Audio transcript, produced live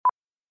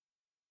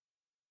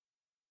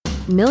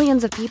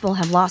Millions of people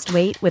have lost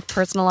weight with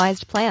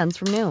personalized plans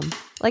from Noom.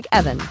 Like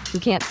Evan, who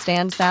can't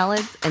stand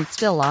salads and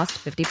still lost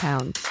 50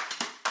 pounds.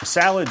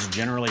 Salads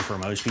generally for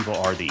most people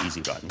are the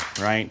easy button,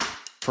 right?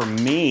 For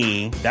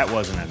me, that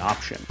wasn't an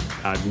option.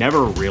 I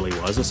never really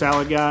was a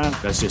salad guy.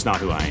 That's just not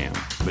who I am.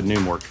 But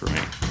Noom worked for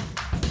me.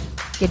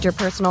 Get your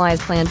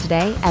personalized plan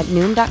today at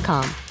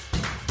Noom.com.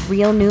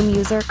 Real Noom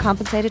user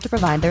compensated to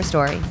provide their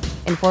story.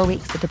 In 4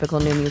 weeks, the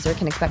typical Noom user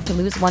can expect to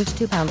lose 1 to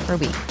 2 pounds per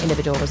week.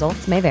 Individual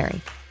results may vary.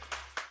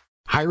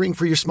 Hiring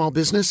for your small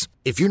business?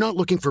 If you're not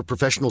looking for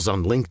professionals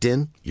on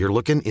LinkedIn, you're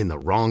looking in the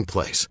wrong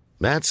place.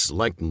 That's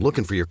like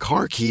looking for your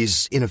car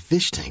keys in a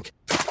fish tank.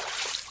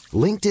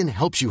 LinkedIn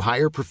helps you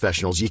hire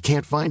professionals you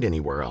can't find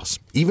anywhere else,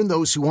 even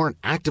those who aren't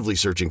actively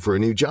searching for a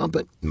new job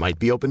but might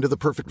be open to the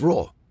perfect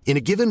role. In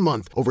a given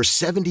month, over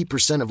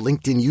 70% of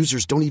LinkedIn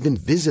users don't even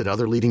visit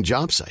other leading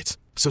job sites.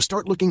 So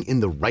start looking in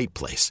the right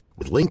place.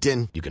 With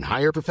LinkedIn, you can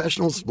hire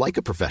professionals like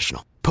a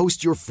professional.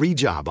 Post your free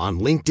job on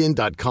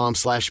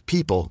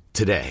linkedin.com/people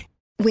today.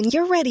 When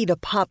you're ready to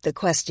pop the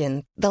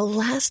question, the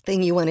last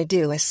thing you want to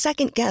do is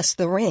second-guess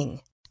the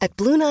ring. At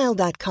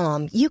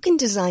BlueNile.com, you can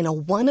design a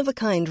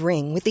one-of-a-kind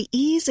ring with the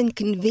ease and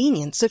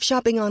convenience of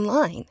shopping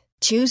online.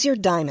 Choose your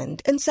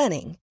diamond and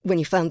setting. When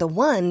you find the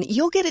one,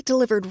 you'll get it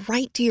delivered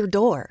right to your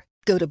door.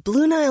 Go to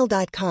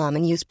BlueNile.com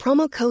and use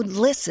promo code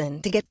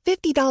LISTEN to get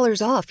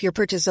 $50 off your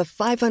purchase of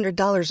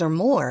 $500 or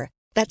more.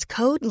 That's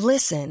code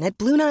LISTEN at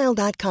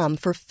BlueNile.com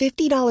for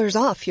 $50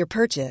 off your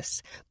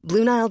purchase.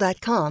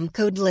 BlueNile.com,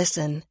 code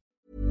LISTEN.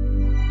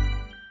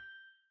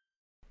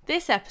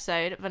 This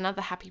episode of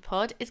Another Happy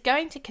Pod is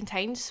going to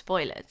contain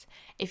spoilers.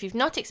 If you've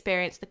not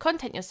experienced the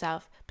content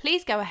yourself,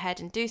 please go ahead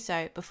and do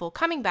so before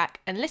coming back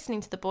and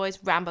listening to the boys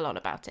ramble on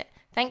about it.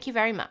 Thank you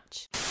very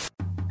much.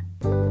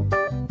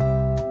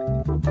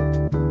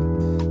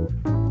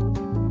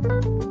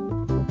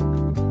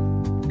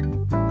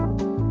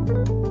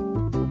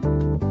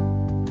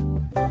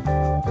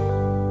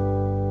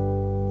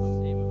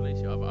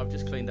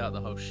 Out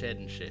the whole shed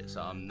and shit,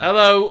 so I'm not...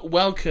 Hello,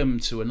 welcome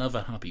to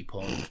Another Happy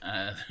Pod,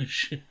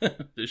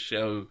 the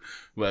show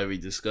where we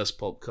discuss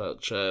pop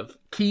culture,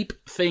 keep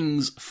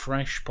things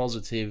fresh,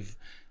 positive,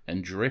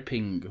 and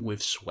dripping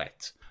with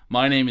sweat.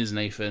 My name is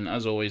Nathan.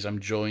 As always, I'm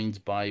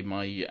joined by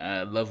my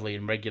lovely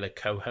and regular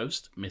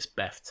co-host, Miss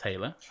Beth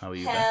Taylor. How are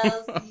you,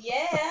 Hells Beth?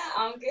 yeah,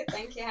 I'm good,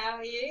 thank you. How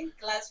are you?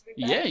 Glad to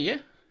be back. Yeah.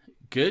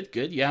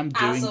 Good. Yeah, I'm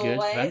doing good,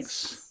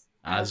 thanks.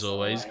 As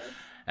always.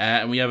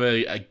 And we have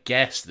a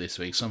guest this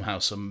week. Somehow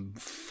some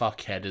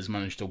fuckhead has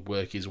managed to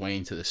work his way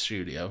into the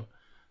studio.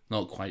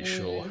 Not quite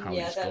sure how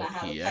he's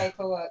got here.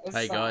 Paperwork was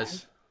hey signed.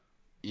 guys.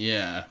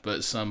 Yeah,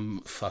 but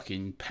some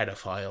fucking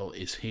pedophile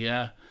is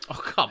here. Oh,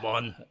 come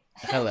on.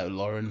 Hello,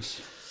 Lawrence.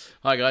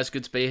 Hi guys,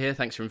 good to be here.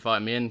 Thanks for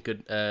inviting me in.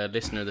 Good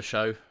listener of the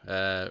show.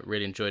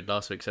 Really enjoyed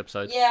last week's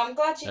episode. Yeah, I'm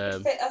glad you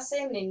could fit us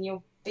in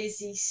your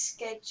busy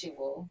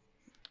schedule.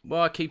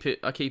 Well, I keep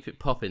it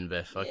popping,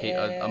 Viv.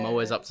 I'm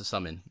always up to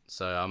something.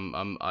 So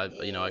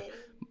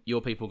your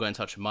people got in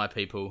touch with my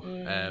people,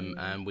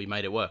 and we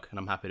made it work, and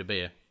I'm happy to be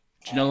here.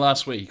 Do you know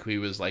last week we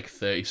was like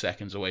 30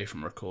 seconds away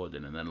from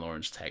recording, and then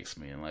Lawrence texts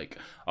me and like,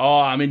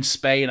 "Oh, I'm in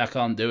Spain, I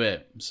can't do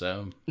it."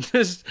 So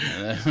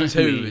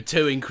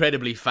two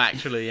incredibly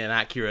factually and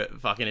accurate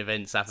fucking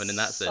events happened in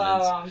that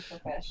sentence. So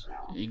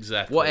unprofessional.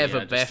 Exactly. Whatever,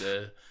 yeah, Beth. Just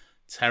a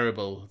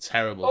terrible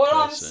All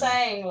person. I'm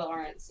saying,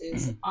 Lawrence,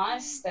 is I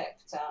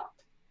stepped up.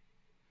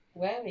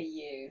 Where were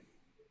you?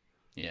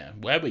 Yeah,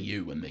 where were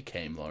you when they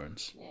came,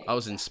 Lawrence? Yeah, I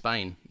was in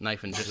Spain.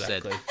 Nathan just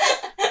said.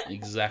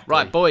 Exactly.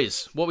 Right,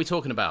 boys. What are we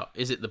talking about?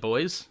 Is it the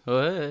boys?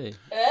 Oh,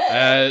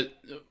 hey.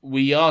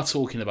 We are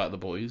talking about the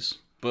boys,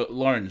 but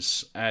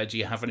Lawrence, do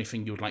you have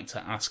anything you would like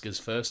to ask us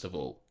first of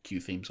all?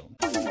 Cue theme song.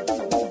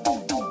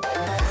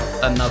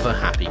 Another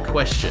happy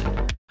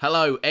question.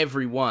 Hello,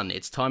 everyone.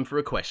 It's time for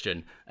a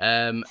question.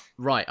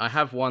 Right, I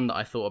have one that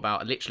I thought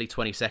about literally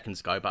 20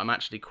 seconds ago, but I'm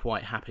actually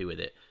quite happy with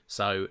it.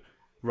 So,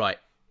 right,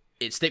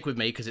 stick with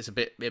me because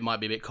it might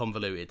be a bit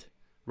convoluted.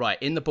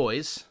 Right, in The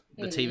Boys,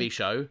 the TV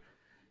show,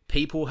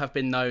 people have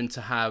been known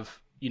to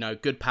have,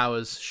 good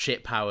powers,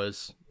 shit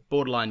powers,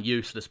 borderline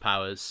useless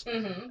powers.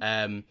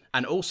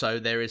 And also,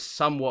 there is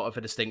somewhat of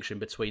a distinction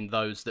between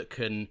those that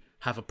can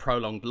have a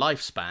prolonged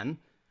lifespan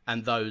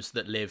and those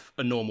that live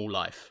a normal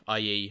life,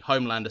 i.e.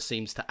 Homelander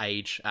seems to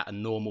age at a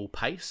normal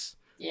pace,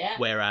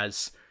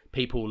 whereas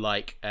people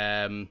like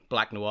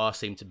Black Noir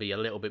seem to be a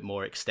little bit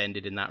more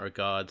extended in that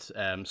regard.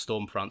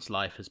 Stormfront's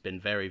life has been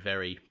very,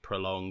 very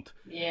prolonged.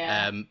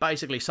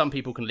 Basically, some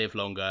people can live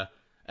longer,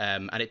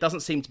 and it doesn't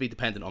seem to be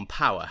dependent on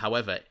power.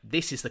 However,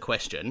 this is the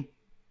question.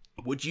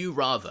 Would you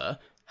rather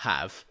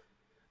have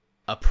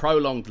a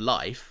prolonged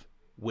life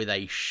with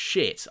a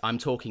shit, I'm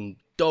talking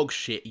dog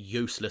shit,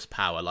 useless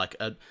power, like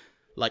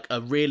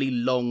a really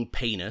long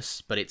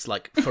penis, but it's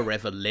like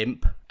forever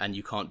limp and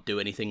you can't do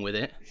anything with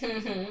it.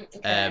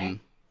 Okay.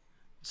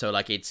 So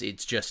like it's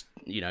just,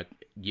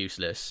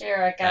 useless.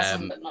 Pure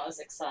orgasm, but not as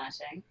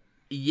exciting.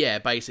 Yeah,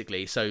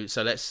 basically. So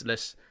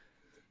let's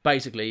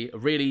basically a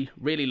really,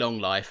 really long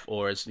life,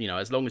 or as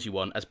long as you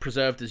want, as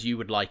preserved as you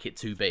would like it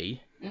to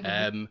be.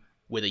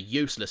 with a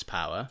useless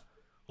power,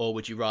 or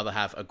would you rather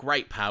have a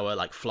great power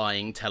like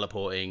flying,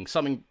 teleporting,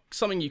 something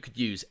you could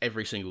use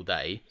every single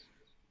day,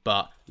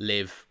 but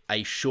live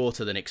a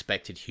shorter than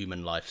expected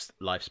human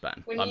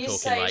lifespan? When I'm you talking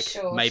say like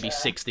shorter, maybe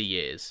 60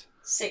 years.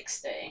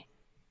 60.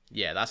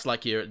 Yeah, that's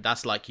like your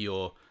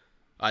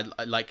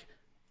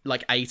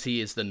like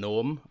 80 is the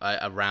norm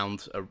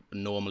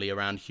normally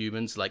around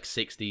humans. Like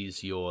 60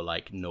 is your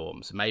like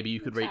norm. So maybe you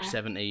could reach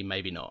 70,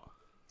 maybe not.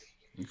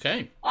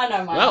 Okay. I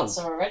know my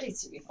answer already,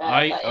 to be fair.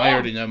 I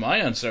already know my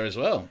answer as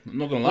well. I'm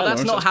not going to lie. Well,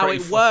 that's not how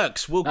it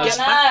works. We'll get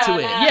I back to know,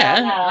 it.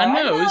 I know.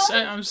 I know.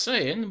 I'm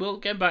saying we'll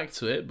get back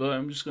to it, but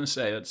I'm just going to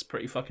say that's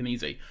pretty fucking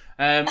easy.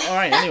 All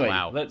right. Anyway,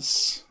 Wow.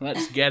 let's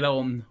get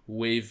on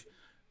with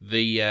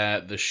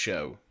the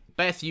show.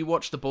 Beth, you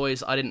watched The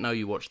Boys. I didn't know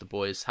you watched The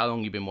Boys. How long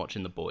have you been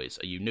watching The Boys?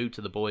 Are you new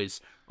to The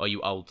Boys, or are you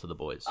old to The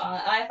Boys?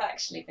 I've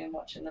actually been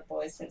watching The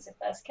Boys since it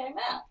first came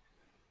out.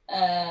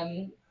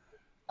 I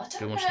don't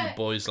Been know. watching The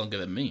Boys longer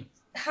than me.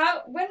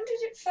 When did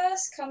it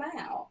first come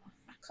out?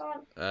 I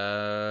can't.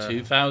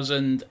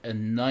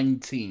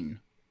 2019.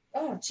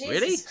 Oh, Jesus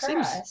Really?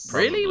 Christ.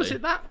 Really? Was Probably.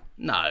 it that?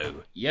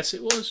 No. Yes,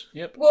 it was.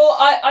 Yep. Well,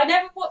 I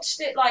never watched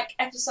it like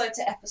episode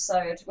to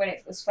episode when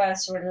it was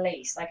first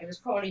released. Like, it was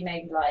probably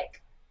maybe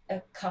like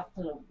a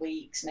couple of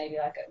weeks, maybe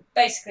like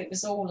basically it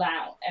was all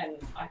out, and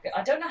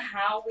I don't know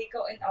how we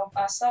got in.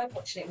 I started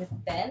watching it with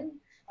Ben.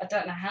 I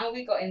don't know how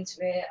we got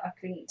into it. I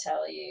couldn't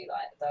tell you.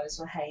 Like, those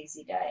were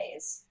hazy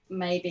days.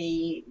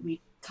 Maybe we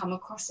come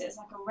across it as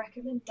like a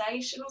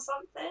recommendation or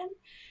something.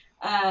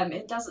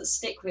 It doesn't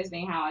stick with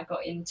me how I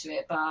got into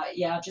it, but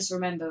yeah, I just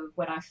remember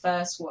when I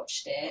first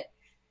watched it,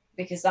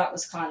 because that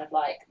was kind of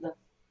like the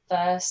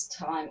first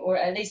time, or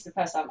at least the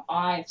first time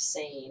I've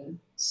seen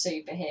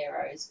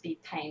superheroes be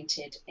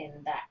painted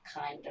in that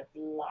kind of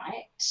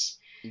light.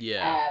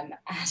 Yeah. And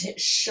it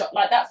shot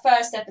like that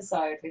first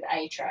episode with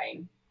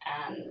A-Train.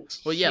 And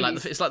Well, yeah,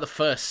 it's like the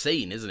first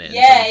scene, isn't it? And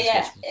Yeah, someone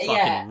just gets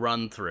fucking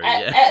run through.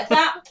 At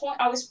that point,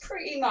 I was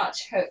pretty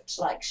much hooked,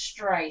 like,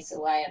 straight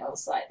away, and I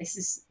was like, "This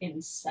is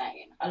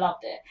insane." I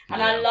loved it,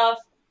 and I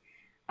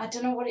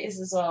don't know what it is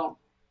as well,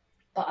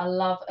 but I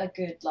love a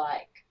good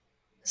like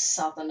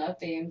Southerner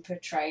being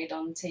portrayed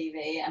on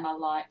TV, and I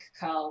like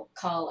Carl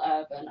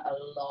Urban a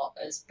lot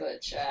as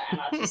Butcher,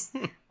 and I just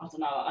I don't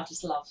know, I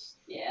love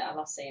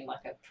seeing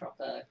like a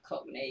proper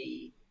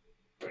Cockney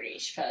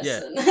British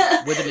person.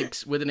 Yeah,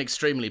 with an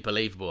extremely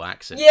believable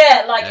accent.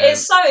 Yeah, like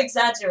it's so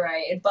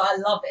exaggerated, but I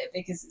love it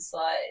because it's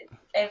like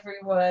every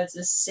word's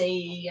a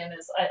C, and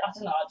it's I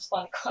don't know, I just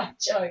find it quite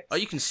jokes. Oh,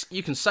 you can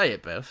say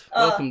it, Beth.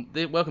 Welcome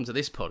to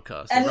this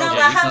podcast. And now you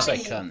I can have say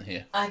cunt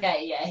here.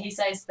 Okay, yeah, he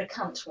says the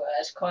cunt word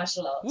quite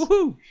a lot.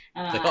 Woohoo!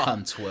 The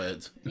cunt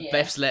word. Yeah.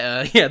 Beth's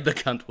let the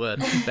cunt word.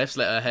 Beth's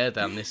let her hair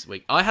down this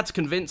week. I had to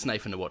convince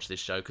Nathan to watch this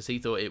show because he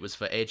thought it was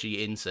for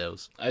edgy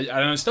incels.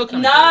 I'm still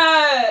kind No, of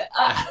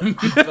I do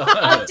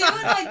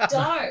and I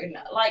don't.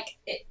 Like,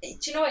 do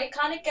you know what? It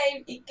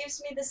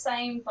gives me the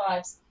same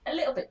vibes, a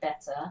little bit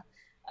better.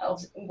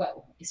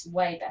 Well, it's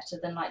way better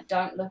than like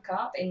Don't Look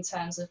Up in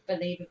terms of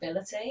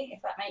believability,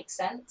 if that makes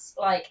sense.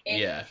 Like,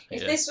 if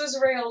this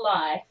was real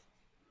life,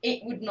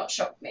 it would not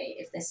shock me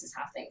if this is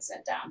how things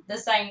went down. The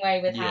same way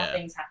with how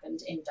things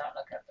happened in Don't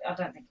Look Up. I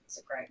don't think it's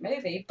a great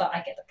movie, but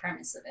I get the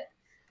premise of it.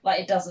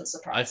 Like, it doesn't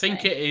surprise me. I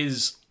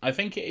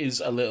think it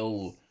is a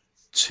little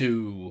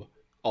too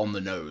on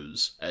the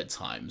nose at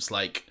times.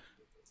 Like,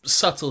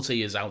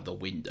 subtlety is out the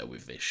window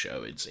with this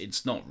show.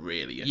 It's not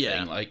really a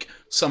thing. Like,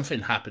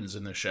 something happens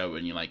in the show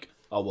and you're like,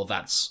 oh, well,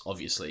 that's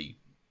obviously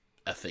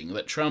a thing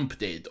that Trump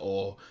did,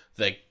 or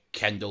the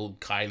Kendall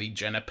Kylie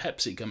Jenner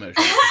Pepsi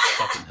commercial, which is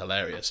fucking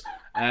hilarious.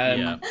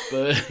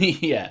 But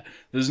yeah,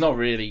 there's not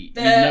really,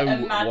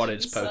 what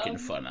it's poking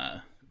fun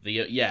at.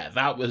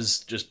 That was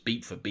just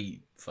beat for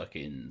beat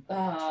fucking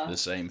the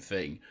same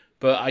thing.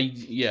 But I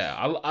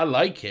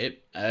like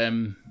it.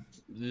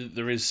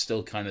 There is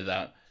still kind of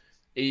that.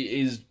 It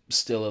is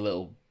still a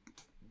little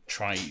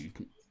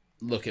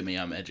look at me,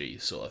 I'm edgy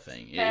sort of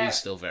thing. It is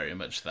still very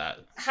much that.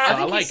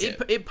 I like it.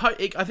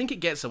 I think it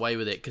gets away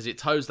with it because it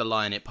toes the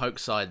line. It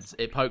pokes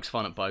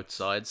fun at both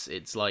sides.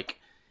 It's like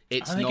I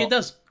don't think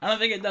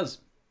it does.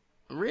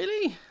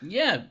 Really?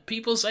 Yeah,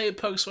 people say it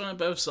pokes fun at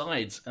both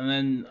sides, and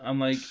then I'm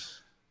like,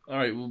 all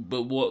right, well,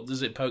 but what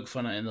does it poke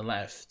fun at in the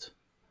left?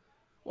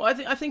 Well,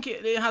 I think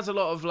it has a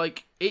lot of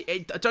like.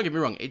 It don't get me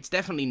wrong. It's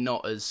definitely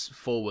not as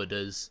forward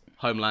as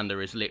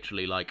Homelander is.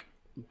 Literally, like,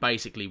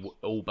 basically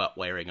all but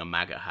wearing a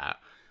MAGA hat.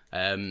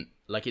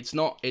 Like, it's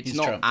not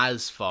Trump.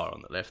 as far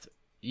on the left.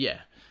 Yeah.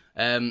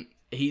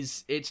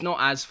 It's not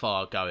as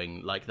far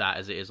going like that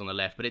as it is on the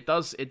left, but it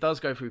does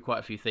go through quite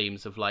a few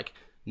themes of like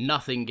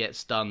nothing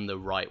gets done the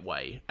right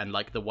way, and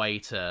like the way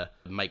to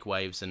make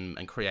waves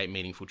and create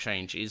meaningful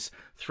change is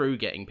through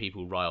getting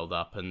people riled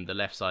up, and the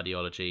left's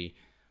ideology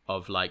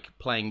of like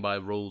playing by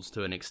rules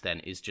to an extent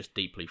is just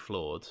deeply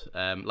flawed.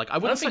 I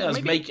don't think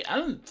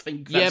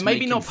that's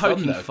maybe not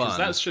poking fun, because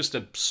that's just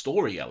a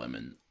story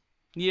element.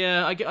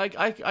 Yeah, I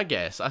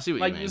guess I see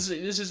what you mean.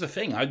 This is the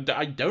thing.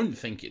 I don't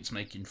think it's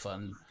making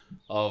fun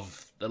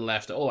of the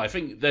left at all. I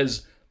think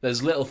there's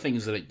there's little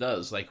things that it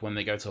does, like when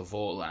they go to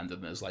Vortland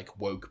and there's like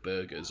woke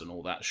burgers and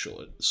all that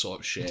sort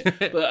of shit.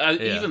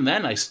 But even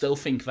then, I still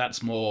think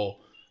that's more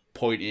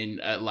pointing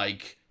at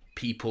like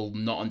people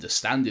not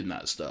understanding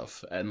that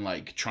stuff and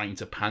like trying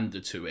to pander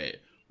to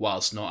it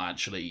whilst not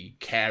actually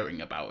caring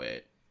about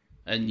it.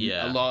 And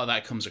a lot of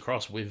that comes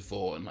across with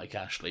Vought and like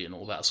Ashley and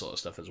all that sort of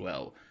stuff as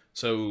well.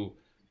 So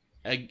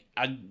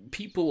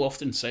people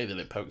often say that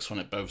it pokes fun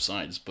at both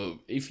sides, but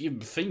if you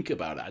think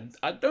about it,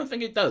 I don't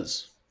think it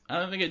does.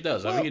 I think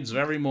it's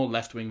very more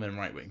left-wing than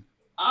right-wing.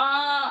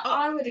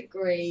 I would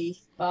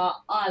agree, but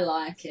I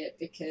like it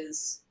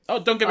because... Oh,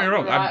 don't get me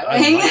wrong, I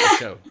like the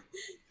show.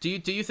 Do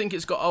you think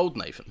it's got old,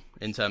 Nathan,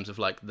 in terms of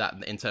like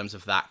that, in terms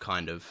of that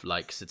kind of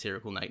like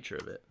satirical nature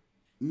of it?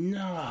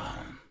 No.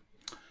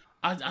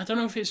 I don't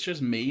know if it's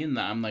just me and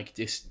that I'm like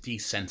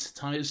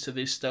desensitized to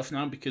this stuff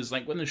now, because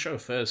like when the show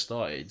first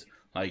started,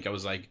 like I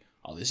was like,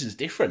 oh, this is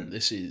different.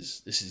 This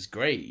is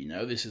great, you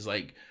know. This is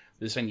like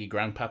this thing your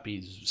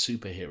grandpappy's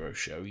superhero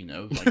show, you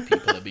know, like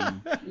people have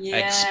been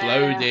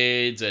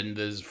exploded and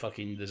there's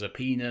a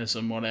penis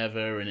and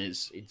whatever, and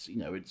it's you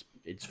know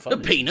it's fun. A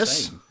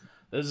penis.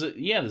 There's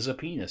a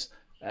penis.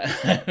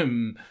 But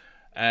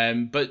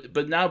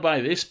now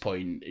by this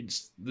point,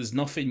 there's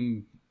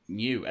nothing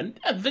new, and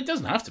there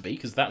doesn't have to be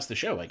because that's the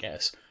show, I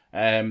guess.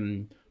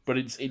 But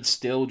it's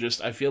still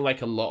just, I feel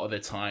like a lot of the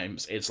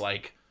times it's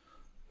like,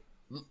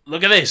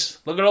 look at this,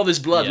 look at all this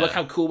blood, look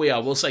how cool we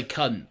are. We'll say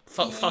cunt.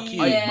 Fuck you,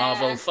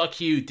 Marvel.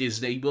 Fuck you,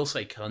 Disney. We'll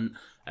say cunt.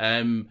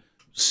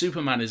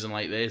 Superman isn't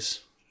like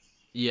this.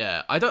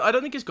 Yeah, I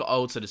don't think it's got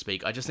old, so to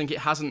speak. I just think it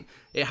hasn't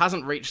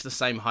reached the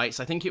same heights.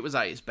 I think it was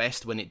at its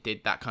best when it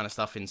did that kind of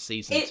stuff in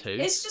season 2.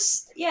 It's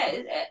just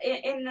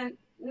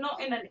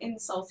not in an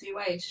insulty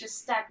way. It's just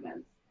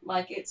stagnant.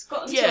 Like it's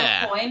gotten to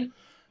a point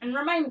and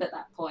remained at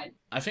that point.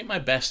 I think my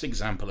best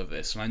example of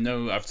this, and I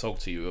know I've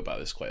talked to you about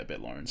this quite a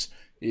bit, Lawrence,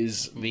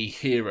 is the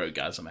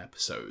Herogasm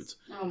episode.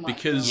 Oh my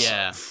because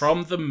God.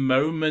 From the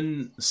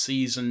moment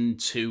season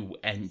 2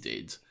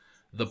 ended,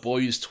 the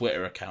boys'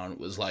 Twitter account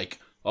was like,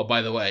 oh,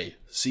 by the way,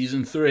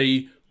 season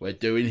 3, we're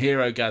doing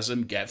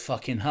Herogasm, get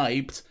fucking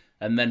hyped.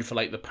 And then for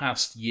like the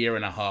past year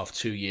and a half,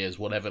 2 years,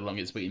 whatever long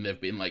it's been,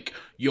 they've been like,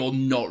 you're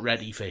not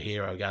ready for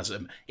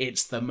Herogasm.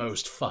 It's the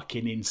most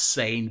fucking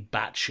insane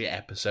batshit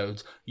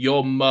episodes.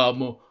 Your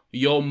mum's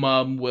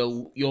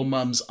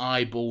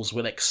eyeballs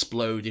will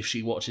explode if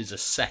she watches a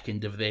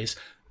second of this.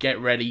 Get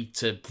ready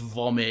to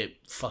vomit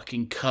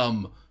fucking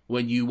cum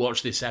when you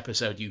watch this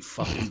episode, you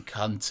fucking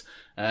cunt.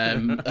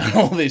 And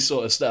all this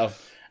sort of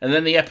stuff. And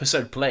then the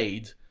episode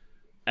played,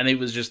 and it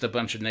was just a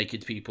bunch of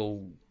naked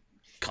people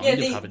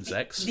having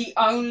sex. The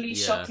only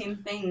shocking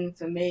thing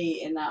for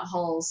me in that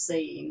whole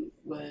scene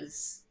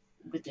was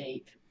the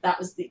deep. That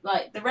was the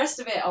rest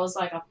of it. I was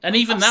like,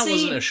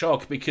 wasn't a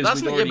shock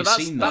because we'd already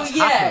seen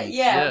that.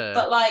 Yeah.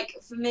 But like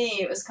for me,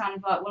 it was kind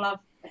of like,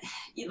 well,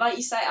 like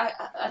you say,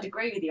 I'd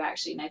agree with you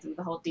actually, Nathan, with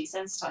the whole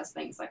desensitized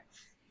things. Like,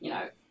 you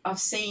know, I've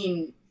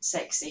seen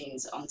sex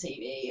scenes on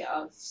TV.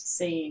 I've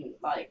seen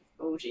like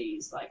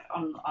orgies, like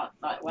on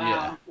like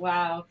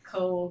wow,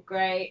 cool,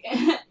 great,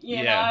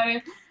 you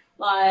know.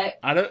 Like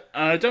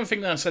I don't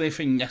think that's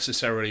anything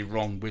necessarily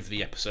wrong with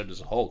the episode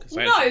as a whole. Because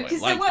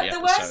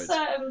there were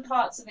certain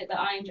parts of it that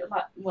I enjoyed.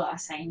 Like, well, I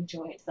say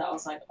enjoyed, that I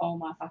was like, oh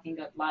my fucking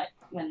god! Like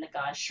when the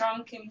guy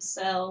shrunk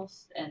himself,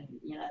 and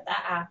you know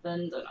that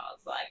happened, and I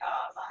was like,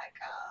 oh my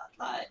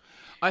god! Like,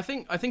 I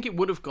think it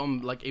would have gone,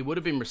 like, it would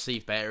have been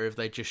received better if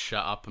they just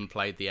shut up and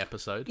played the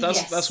episode.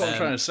 That's what I'm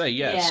trying to say.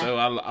 Yeah. So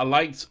I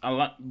liked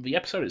the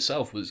episode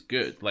itself was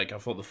good. Like I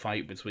thought the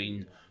fight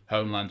between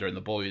Homelander and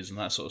the boys and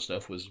that sort of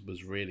stuff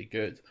was really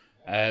good.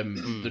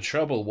 The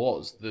trouble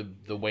was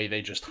the way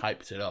they just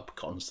hyped it up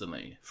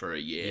constantly for a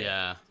year.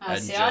 Yeah. I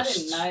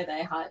didn't know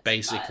they hyped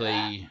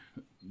basically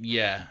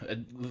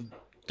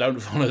don't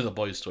follow the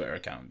boys' Twitter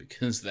account,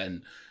 because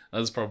then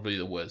that's probably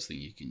the worst thing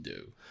you can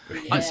do.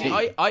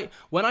 Yeah. I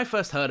when I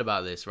first heard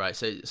about this, right,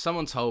 so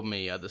someone told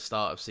me at the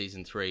start of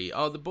season 3,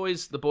 oh, the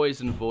boys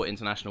and Vought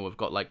International have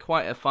got like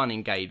quite a fun,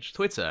 engaged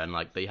Twitter, and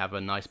like they have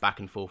a nice back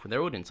and forth with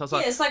their audience. I was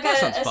like, it's like that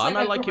sounds fun.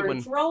 Like I like it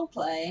when role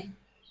play.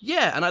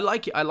 Yeah, and I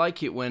like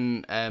it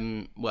when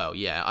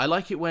I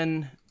like it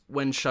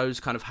when shows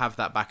kind of have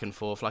that back and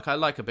forth. Like I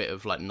like a bit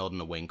of like nod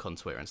and a wink on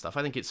Twitter and stuff.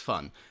 I think it's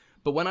fun.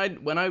 But when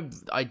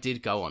I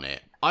did go on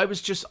it, I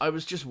was just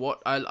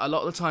what a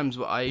lot of the times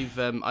I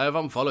have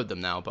unfollowed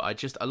them now, but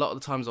a lot of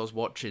the times I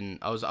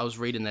was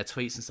reading their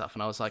tweets and stuff,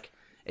 and I was like,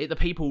 the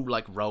people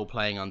like role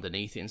playing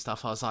underneath it and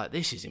stuff. I was like,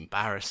 this is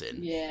embarrassing.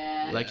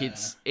 Yeah. Like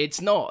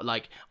it's not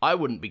like, I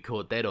wouldn't be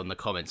caught dead on the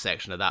comment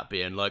section of that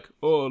being like,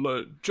 oh,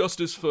 like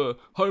justice for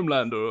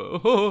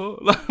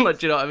Homelander. Like,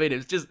 do you know what I mean?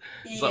 It's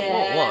like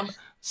what?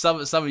 Some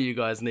of you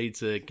guys need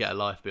to get a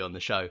life beyond the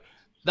show.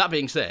 That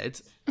being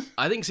said,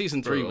 I think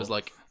season 3 was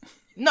like,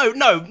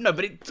 No,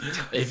 but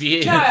If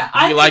you No,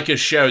 like a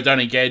show, don't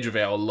engage with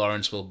it, or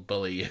Lawrence will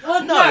bully you.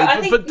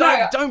 Well, but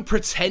don't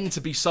pretend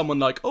to be someone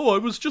like, oh, I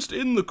was just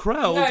in the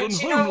crowd No, and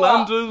do you know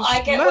what? Homelanders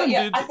I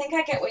landed. think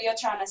I get what you're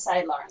trying to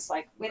say, Lawrence.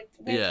 Like with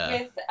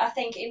I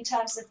think in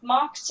terms of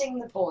marketing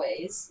the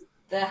boys,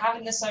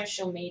 having the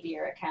social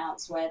media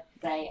accounts where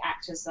they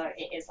act as though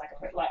it is like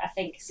I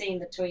think seeing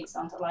the tweets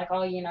on like,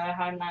 oh, you know,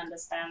 Homelander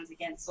stands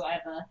against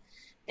whatever.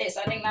 I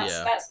think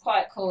that's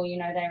quite cool. You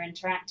know, they're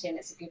interacting.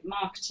 It's a good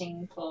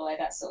marketing ploy,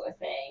 that sort of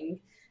thing.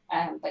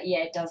 But yeah,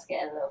 it does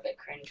get a little bit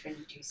cringe when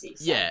you do see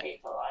some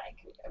people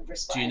like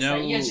respond. Do you know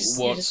you're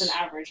just an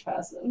average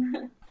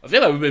person. I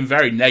feel like we've been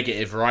very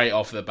negative right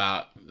off the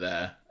bat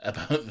there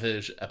about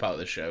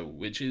the show,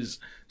 which is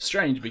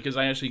strange because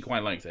I actually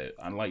quite liked it.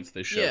 I liked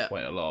the show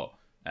quite a lot.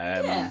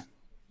 I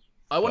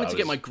wanted to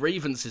get my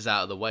grievances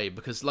out of the way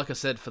because, like I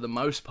said, for the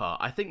most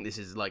part, I think this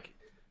is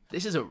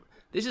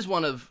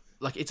one of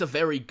it's a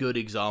very good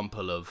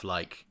example of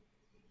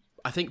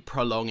I think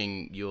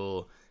prolonging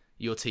your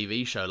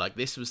TV show. Like,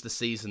 this was the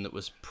season that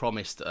was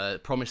promised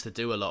to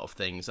do a lot of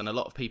things, and a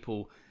lot of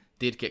people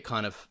did get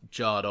kind of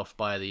jarred off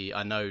by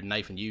I know,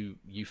 Nathan,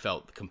 you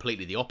felt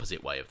completely the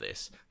opposite way of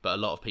this, but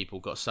a lot of people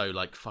got so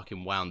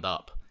fucking wound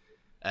up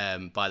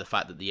by the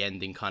fact that the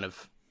ending kind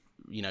of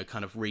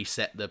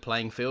reset the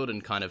playing field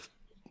and kind of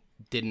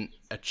didn't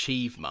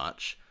achieve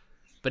much.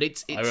 But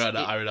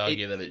I would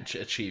argue that it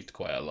achieved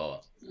quite a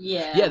lot.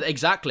 Yeah,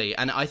 exactly.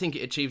 And I think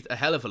it achieved a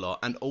hell of a lot,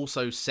 and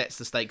also sets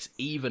the stakes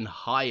even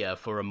higher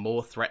for a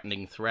more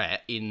threatening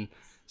threat in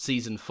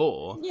season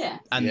 4. Yeah.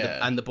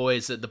 And the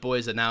boys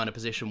are now in a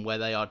position where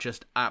they are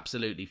just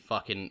absolutely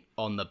fucking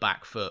on the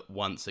back foot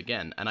once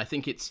again. And I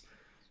think it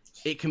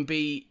can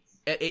be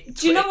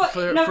do you know what?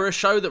 For a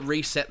show that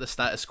reset the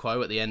status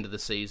quo at the end of the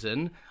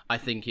season, I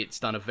think it's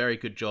done a very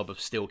good job of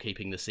still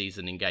keeping the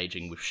season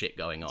engaging with shit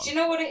going on. Do you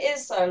know what it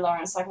is though,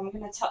 Lawrence? I'm going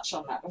to touch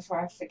on that before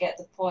I forget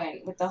the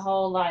point with the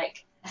whole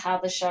how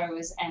the show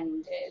was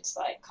ended,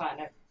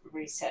 kind of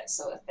reset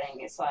sort of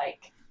thing. It's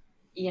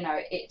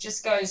it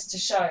just goes to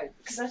show,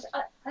 because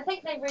I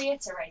think they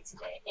reiterated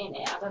it in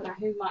it. I don't know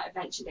who might have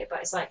mentioned it, but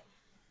it's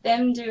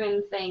them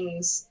doing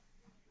things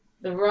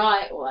the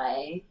right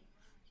way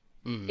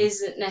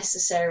isn't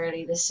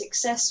necessarily the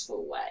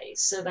successful way.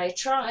 So they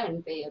try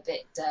and be a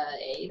bit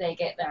dirty. They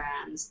get their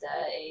hands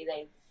dirty.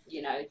 They,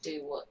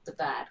 do what the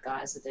bad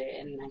guys are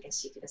doing, I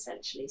guess you could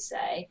essentially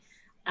say.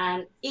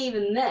 And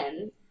even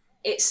then,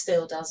 it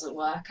still doesn't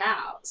work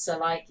out. So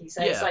like you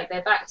say, it's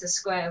they're back to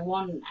square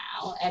one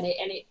now. And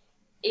it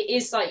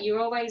is you're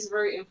always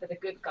rooting for the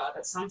good guy,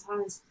 but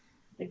sometimes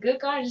the good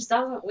guy just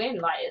doesn't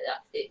win.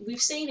 We've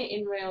seen it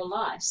in real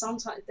life.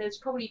 Sometimes there's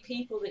probably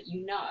people that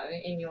you know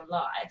in your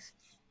life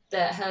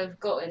that have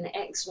gotten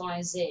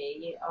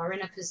XYZ, are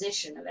in a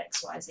position of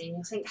XYZ, and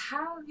you think,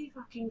 how have you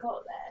fucking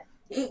got there?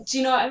 Do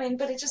you know what I mean?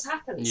 But it just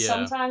happens.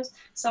 Yeah.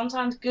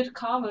 Sometimes good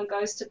karma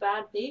goes to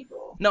bad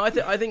people. No, I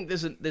think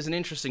there's an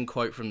interesting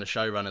quote from the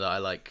showrunner that I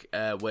like,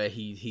 where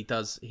he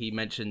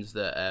mentions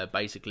that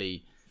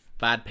basically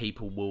bad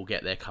people will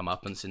get their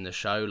comeuppance in the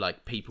show.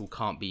 Like, people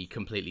can't be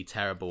completely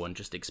terrible and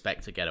just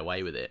expect to get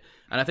away with it.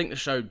 And I think the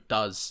show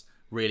does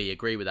really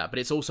agree with that, but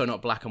it's also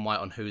not black and white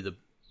on who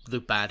the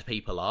bad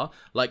people are.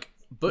 Like,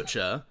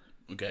 Butcher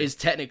is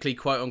technically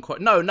quote unquote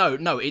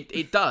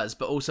it does,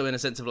 but also in a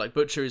sense of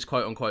Butcher is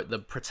quote unquote the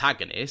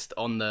protagonist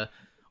on the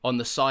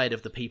side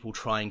of the people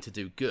trying to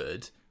do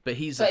good, but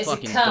he's a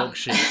fucking dog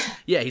shit.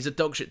 Yeah, he's a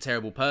dog shit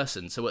terrible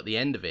person. So at the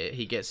end of it,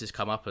 he gets his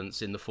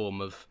comeuppance in the form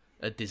of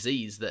a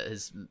disease that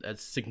has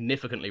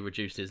significantly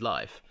reduced his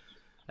life.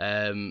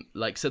 I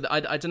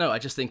don't know, I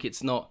just think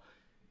it's not.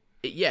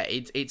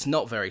 It's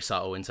not very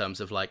subtle in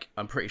terms of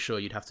I'm pretty sure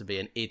you'd have to be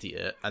an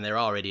idiot, and there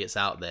are idiots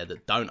out there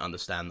that don't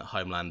understand that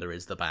Homelander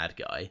is the bad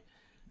guy.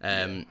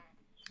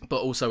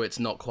 But also it's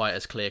not quite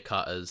as clear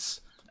cut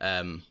as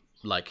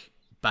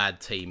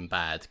bad team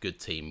bad, good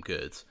team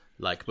good.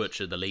 Like,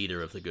 Butcher, the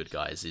leader of the good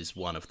guys, is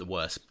one of the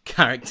worst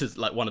characters,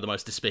 one of the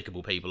most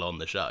despicable people on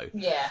the show.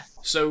 Yeah.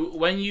 So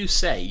when you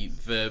say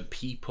the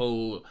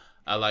people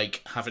are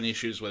having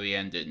issues with the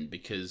ending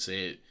because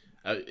it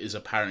is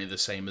apparently the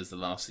same as the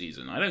last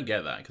season, I don't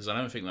get that, because I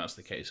don't think that's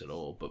the case at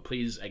all. But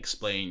please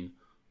explain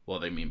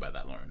what they mean by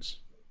that, Lawrence.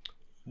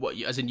 What,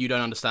 as in you don't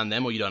understand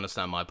them, or you don't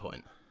understand my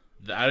point?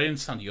 I don't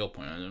understand your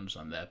point, I don't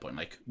understand their point.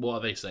 What are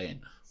they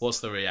saying? What's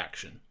the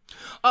reaction?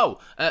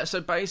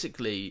 So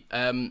basically,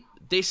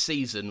 this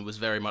season was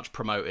very much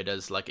promoted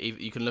as,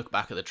 you can look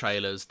back at the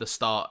trailers, the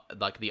start,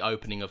 the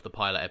opening of the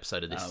pilot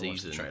episode of this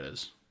season. The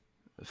trailers.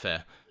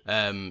 Fair.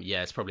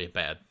 It's probably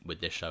better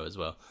with this show as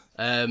well.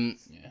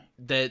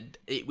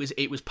 It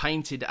was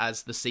painted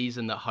as the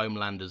season that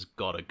Homelander's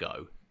gotta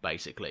go.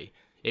 Basically,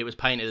 it was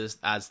painted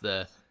as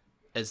the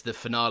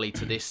finale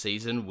to this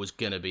season was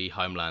gonna be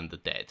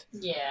Homelander dead.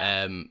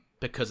 Yeah.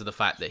 Because of the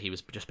fact that he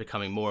was just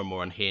becoming more and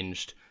more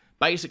unhinged.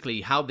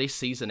 Basically, how this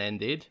season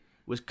ended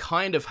was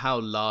kind of how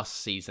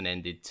last season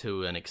ended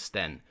to an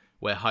extent,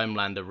 where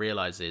Homelander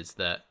realizes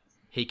that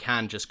he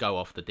can just go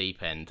off the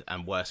deep end,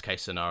 and worst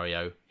case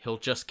scenario, he'll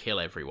just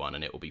kill everyone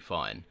and it will be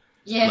fine.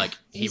 Yeah, Like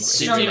he he's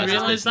Did strong you enough.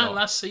 realise that not.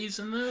 last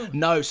season though?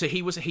 No, so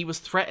he was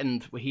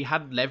threatened. He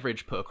had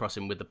leverage put across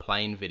him with the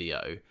plane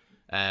video.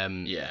 But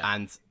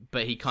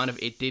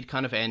it did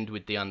kind of end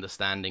with the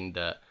understanding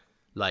that,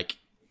 like,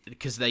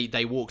 because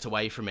they walked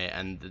away from it,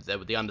 and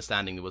the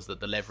understanding was that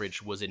the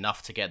leverage was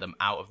enough to get them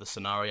out of the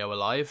scenario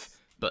alive.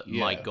 But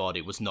my God,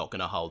 it was not going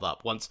to hold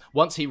up.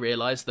 Once he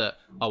realised that,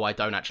 I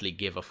don't actually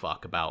give a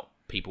fuck about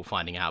people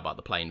finding out about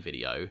the plane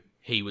video,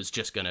 he was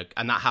just going to...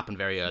 And that happened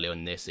very early on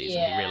in this season.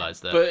 Yeah. He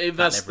realised that...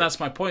 But that's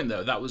my point,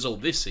 though. That was all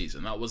this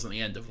season. That wasn't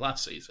the end of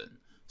last season.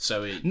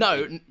 So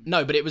No,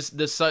 but it was...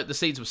 The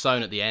seeds were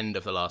sown at the end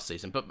of the last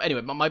season. But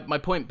anyway, my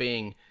point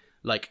being,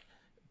 like...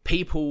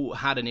 People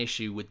had an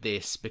issue with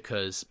this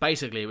because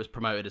basically it was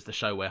promoted as the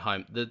show where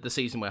the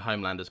season where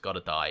Homelander's got to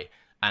die,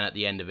 and at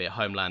the end of it,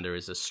 Homelander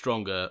is as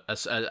strong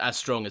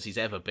as he's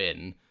ever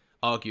been,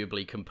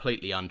 arguably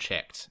completely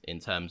unchecked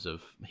in terms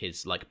of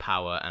his like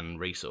power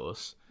and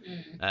resource.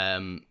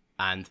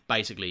 And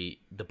basically,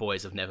 the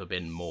boys have never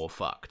been more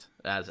fucked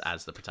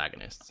as the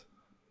protagonists.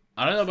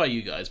 I don't know about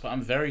you guys, but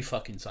I'm very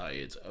fucking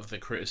tired of the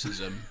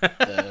criticism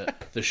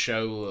that the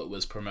show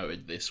was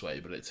promoted this way,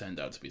 but it turned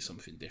out to be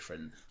something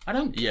different. I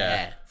don't care.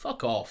 Yeah.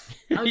 Fuck off.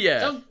 Yeah.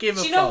 Don't give a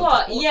fuck. Do you know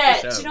what? Just watch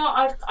Yeah, the do show. you know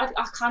what?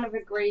 I kind of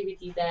agree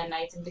with you there,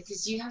 Nathan,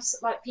 because you have,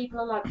 like, people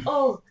are like,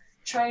 oh,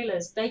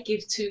 trailers, they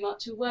give too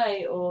much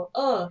away, or,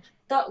 oh,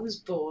 that was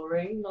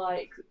boring,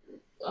 like...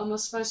 Am I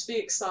supposed to be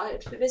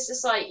excited for this?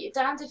 It's like, you're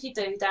damned if you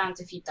do, damned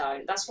if you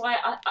don't. That's why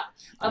I've got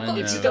Yeah. to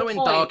If you the go in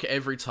point. dark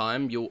every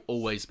time, you'll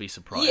always be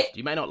surprised. Yeah.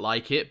 You may not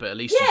like it, but at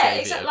least you Yeah,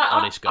 gave exactly. it an Like,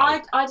 honest go.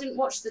 I didn't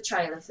watch the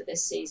trailer for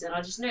this season.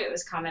 I just knew it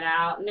was coming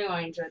out. Knew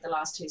I enjoyed the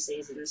last two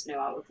seasons. Knew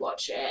I would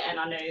watch it, and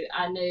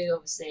I knew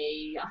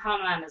obviously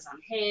Homelander's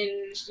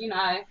unhinged. You know,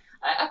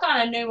 I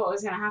kind of knew what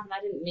was going to happen.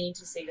 I didn't need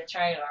to see the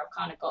trailer. I've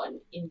kind of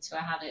gotten into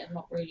a habit of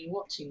not really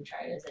watching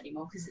trailers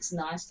anymore because it's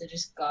nice to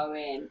just go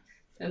in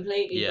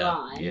completely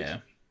blind. Yeah.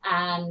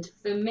 And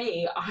for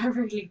me, I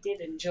really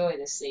did enjoy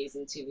this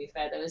season, to be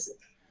fair.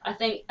 I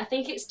think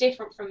it's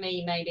different from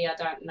me, maybe, I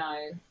don't know,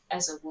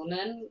 as a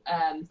woman.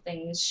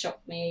 Things shock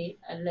me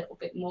a little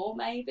bit more,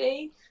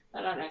 maybe.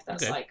 I don't know if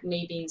that's like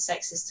me being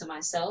sexist to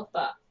myself,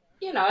 but,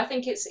 you know, I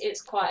think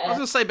it's quite I was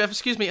going to say, Beth,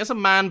 excuse me, as a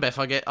man, Beth,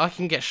 I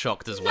can get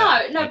shocked as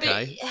well. No,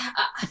 okay? but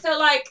I feel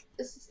like,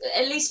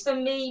 at least for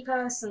me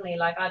personally,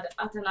 like, I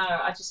don't know,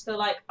 I just feel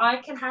like I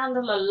can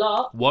handle a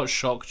lot. What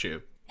shocked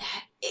you?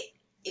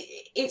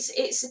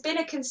 It's been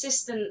a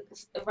consistent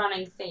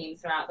running theme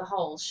throughout the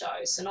whole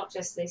show, so not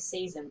just this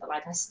season, but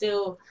like I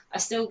still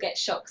get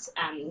shocked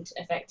and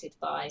affected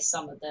by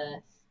some of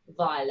the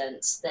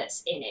violence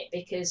that's in it,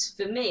 because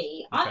for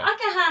me, I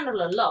can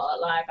handle a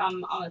lot. Like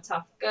I'm a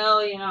tough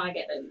girl, you know, I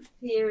get the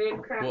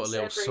period cramps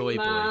every soy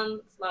boy.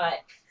 month,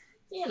 like,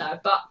 you know,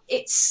 but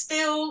it's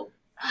still,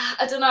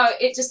 I don't know,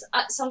 it just,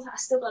 sometimes I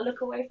still gotta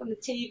look away from the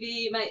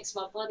TV, it makes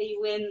my body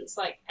wince,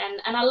 like, and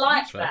I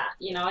like That's right. that,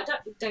 you know, I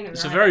don't get me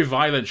It's a wrong. very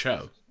violent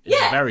show. It's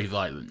Yeah. very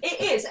violent. It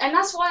is, and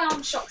that's why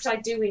I'm shocked I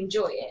do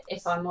enjoy it,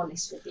 if I'm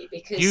honest with you,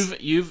 because...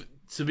 You've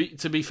to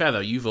be fair though,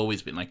 you've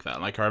always been like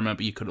that. Like I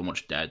remember you couldn't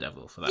watch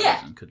Daredevil for that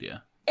reason, could you?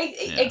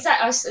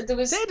 Exactly, there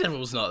was...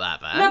 Daredevil's not that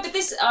bad. No, but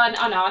this, I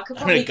know, I could I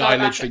probably mean, a guy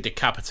go back literally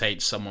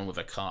decapitates someone with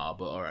a car,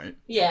 but alright.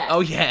 Yeah.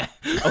 Oh, yeah.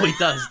 Oh, he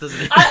does,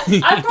 doesn't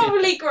he? I've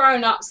probably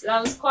grown up, so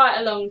that was quite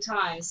a long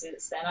time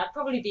since then. I'd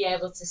probably be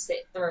able to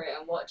sit through it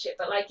and watch it.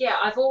 But, like, yeah,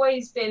 I've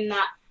always been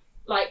that,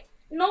 like,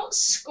 not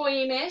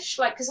squeamish,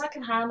 like, because I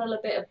can handle a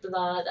bit of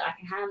blood, I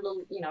can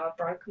handle, you know, a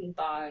broken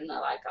bone,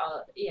 like,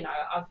 you know,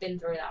 I've been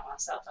through that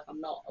myself, like,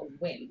 I'm not a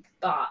wimp,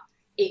 but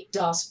it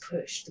does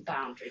push the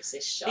boundaries,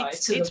 this show,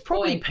 It's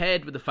probably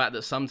paired with the fact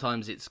that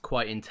sometimes it's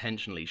quite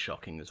intentionally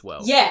shocking as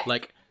well. Yeah.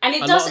 Like, And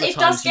it a does, lot of the it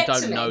times does get you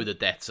to don't me. know the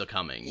deaths are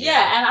coming.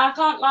 Yeah, and I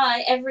can't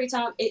lie, every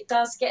time it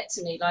does get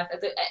to me. Like,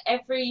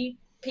 every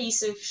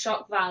piece of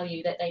shock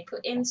value that they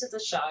put into the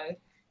show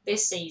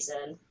this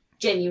season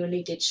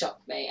genuinely did shock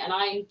me. And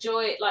I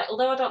enjoy it, like,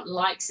 although I don't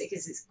like it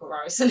because it's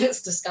gross and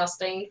it's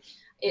disgusting,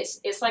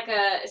 it's like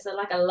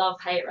a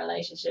love-hate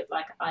relationship.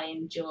 Like, I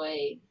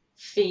enjoy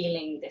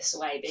feeling this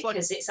way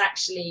because it's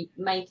actually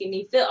making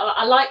me feel...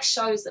 I like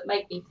shows that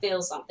make me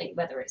feel something,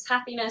 whether it's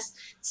happiness,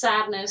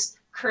 sadness,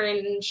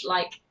 cringe,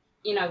 like...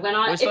 You know, when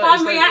Well,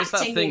 it's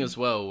that thing as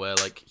well where,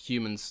 like,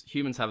 humans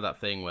have that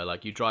thing where,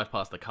 like, you drive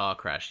past a car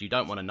crash, you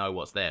don't want to know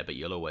what's there, but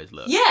you'll always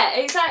look. Yeah,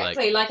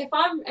 exactly. Like if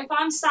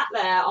I'm sat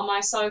there on my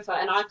sofa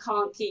and I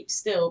can't keep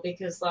still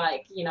because,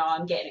 like, you know,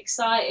 I'm getting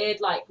excited.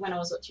 Like when I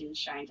was watching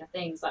Stranger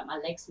Things, like my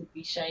legs would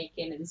be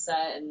shaking in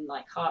certain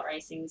like heart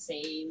racing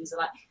scenes.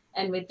 Like,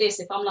 and with this,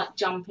 if I'm like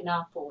jumping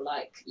up or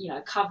like, you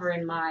know,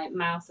 covering my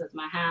mouth with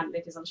my hand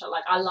because I'm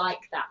like, I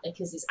like that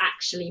because it's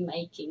actually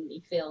making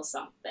me feel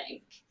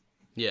something.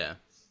 Yeah,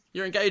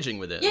 you're engaging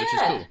with it, Yeah, which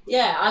is cool.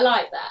 yeah, I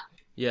like that.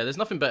 Yeah, there's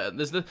nothing better.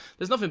 There's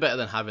nothing better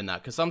than having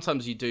that, because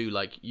sometimes you do,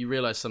 like, you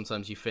realize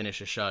sometimes you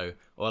finish a show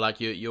or like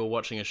you're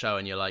watching a show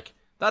and you're like,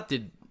 that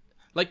did,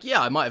 like,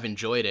 yeah, I might have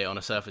enjoyed it on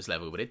a surface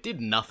level, but it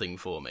did nothing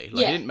for me.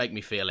 Like, Yeah. it didn't make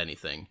me feel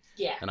anything.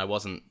 Yeah. And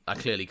I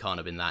clearly can't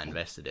have been that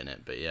invested in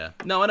it. But yeah,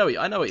 no, I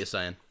know what you're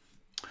saying.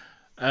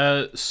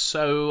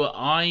 So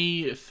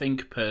I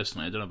think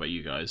personally, I don't know about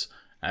you guys,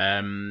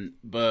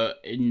 but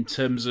in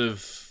terms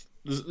of,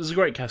 there's a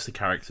great cast of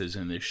characters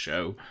in this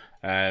show.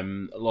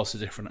 Lots of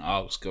different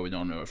arcs going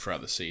on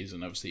throughout the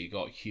season. Obviously, you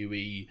got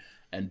Huey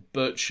and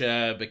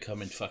Butcher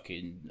becoming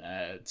fucking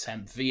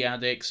temp V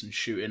addicts and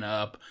shooting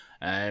up.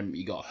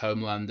 You got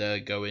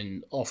Homelander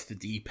going off the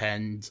deep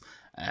end.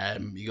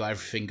 You got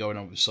everything going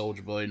on with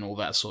Soldier Boy and all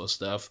that sort of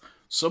stuff.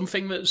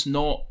 Something that's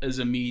not as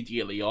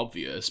immediately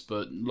obvious,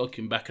 but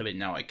looking back at it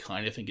now, I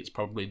kind of think it's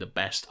probably the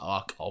best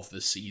arc of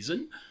the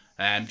season,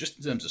 just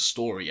in terms of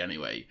story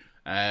anyway,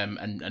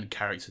 and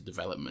character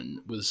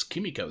development, was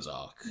Kimiko's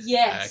arc.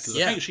 Yes.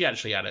 Because I think she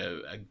actually had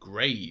a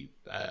great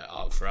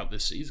arc throughout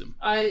this season.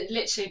 I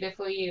literally,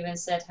 before you even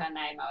said her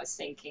name, I was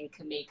thinking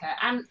Kimiko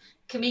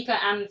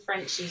and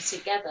Frenchie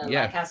together,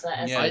 like as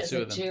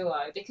a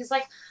duo, because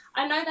like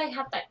I know they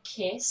had that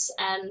kiss,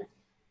 and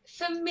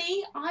for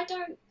me,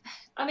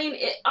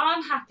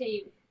 I'm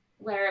happy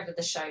wherever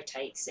the show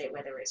takes it,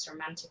 whether it's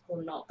romantic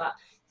or not, but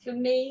for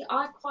me,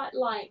 I quite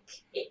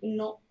like it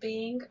not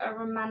being a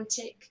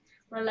romantic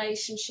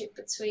relationship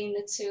between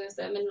the two of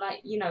them, and like,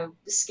 you know,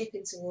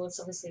 skipping towards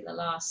obviously the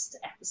last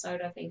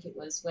episode, I think it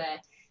was, where,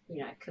 you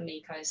know,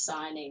 Kimiko's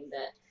signing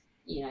that,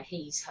 you know,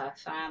 he's her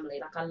family.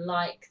 Like, I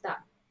like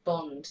that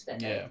bond that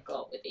they've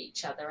got with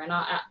each other, and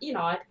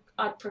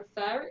I'd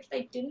prefer if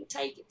they didn't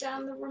take it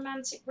down the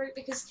romantic route,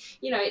 because,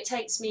 you know, it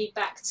takes me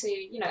back to,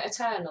 you know,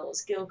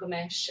 Eternals,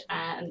 Gilgamesh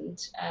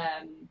and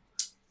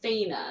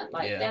Fina,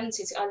 like them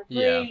two.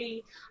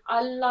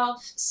 I love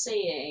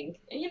seeing,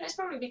 you know, it's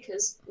probably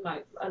because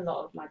a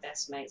lot of my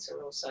best mates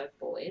are also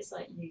boys,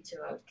 like you two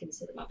I would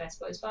consider my best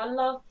boys, but I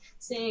love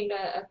seeing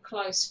a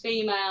close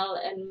female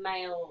and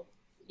male,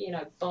 you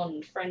know,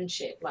 bond,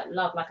 friendship, like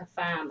love, like a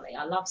family.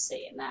 I love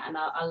seeing that, and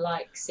I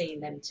like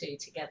seeing them two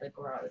together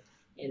grow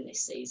in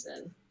this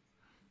season.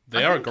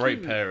 They are a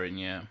great pairing,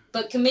 yeah.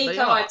 But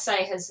Kimiko, I'd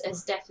say,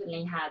 has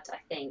definitely had, I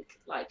think,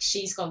 like,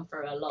 she's gone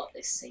through a lot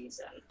this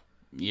season.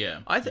 Yeah.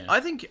 I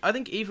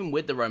think even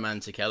with the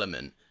romantic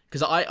element,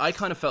 because I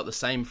kind of felt the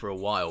same for a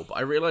while, but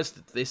I realised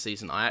that this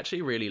season I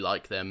actually really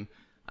like them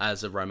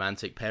as a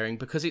romantic pairing,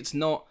 because it's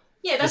not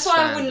that's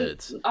why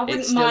standard. I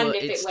wouldn't mind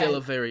if it's still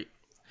a very...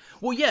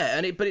 Well, yeah,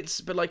 but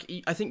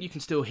I think you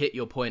can still hit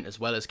your point as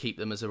well as keep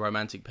them as a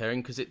romantic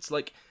pairing, because it's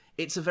like,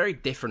 it's a very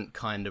different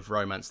kind of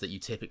romance that you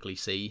typically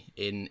see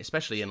in,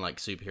 especially in like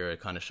superhero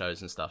kind of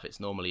shows and stuff. It's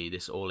normally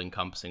this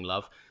all-encompassing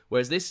love,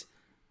 whereas this,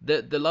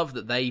 the love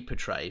that they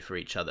portray for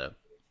each other,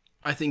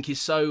 I think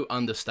is so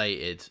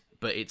understated,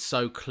 but it's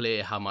so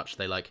clear how much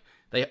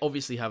they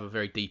obviously have a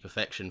very deep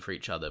affection for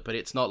each other, but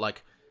it's not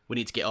like we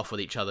need to get off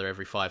with each other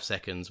every 5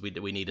 seconds. We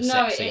need a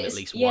sex scene at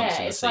least once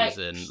in the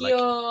season. Like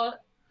pure,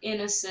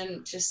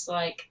 innocent, just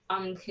like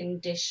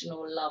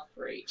unconditional love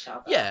for each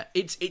other. Yeah,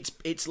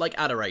 it's like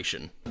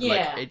adoration.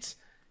 Yeah, like,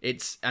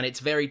 it's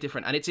very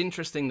different, and it's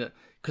interesting that,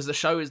 because the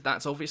show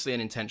that's obviously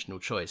an intentional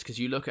choice, because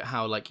you look at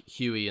how like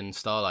Huey and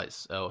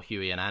Starlight's, or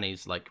Huey and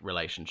Annie's like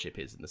relationship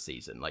is in the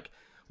season. Like,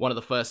 one of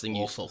the first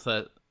things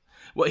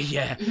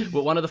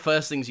one of the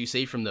first things you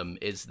see from them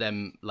is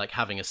them like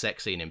having a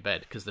sex scene in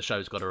bed, because the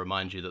show's got to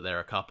remind you that they're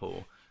a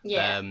couple.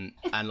 Yeah.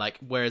 And like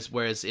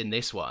whereas in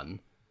this one,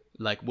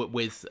 like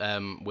with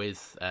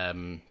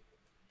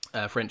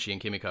Frenchie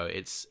and Kimiko,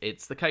 it's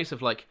the case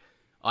of like,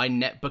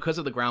 because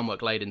of the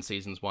groundwork laid in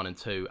seasons 1 and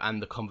 2 and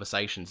the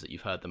conversations that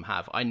you've heard them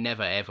have, I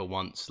never ever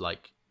once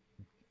like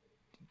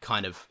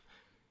kind of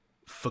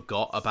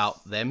forgot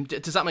about them.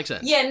 Does that make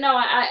sense? Yeah, no,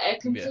 I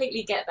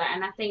completely get that.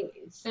 And I think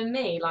for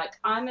me, like,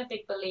 I'm a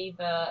big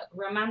believer,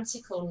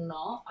 romantic or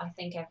not, I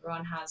think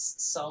everyone has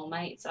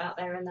soulmates out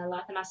there in their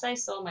life. And I say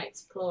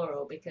soulmates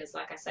plural because,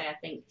 like I say, I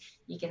think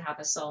you can have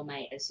a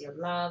soulmate as your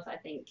love. I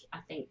think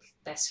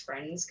best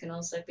friends can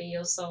also be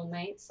your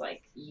soulmates.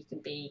 Like, you can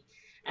be,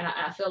 and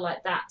I feel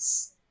like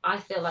that's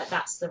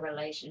the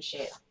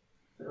relationship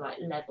like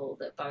level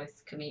that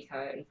both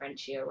Kimiko and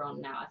Frenchie are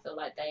on now. I feel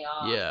like they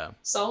are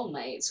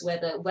soulmates,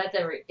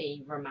 whether it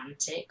be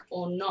romantic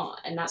or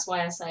not. And that's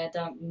why I say I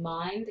don't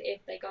mind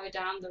if they go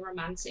down the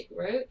romantic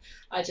route.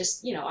 I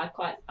just, you know, I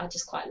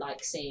just quite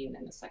like seeing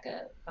them as like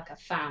a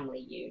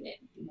family unit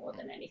more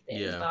than anything.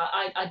 Yeah. But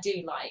I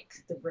do like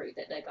the route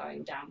that they're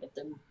going down with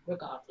them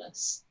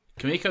regardless.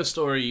 Kimiko's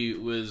story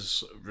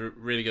was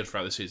really good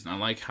throughout the season. I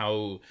like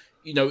how,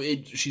 you know,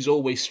 she's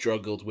always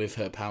struggled with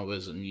her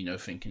powers and, you know,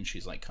 thinking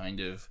she's like kind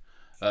of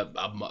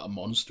a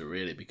monster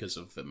really because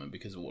of them and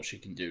because of what she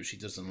can do. She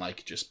doesn't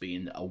like just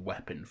being a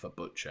weapon for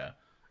Butcher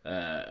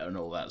and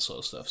all that sort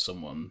of stuff.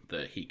 Someone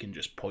that he can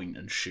just point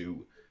and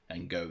shoot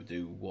and go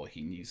do what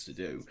he needs to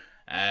do.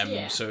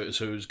 So it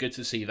was good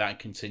to see that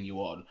continue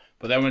on.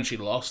 But then when she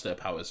lost her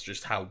powers,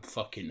 just how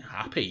fucking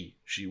happy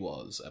she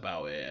was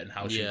about it, and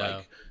how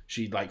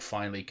she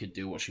finally could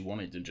do what she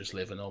wanted and just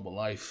live a normal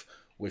life.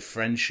 With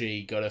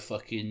Frenchie, got a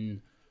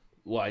fucking,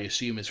 what I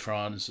assume is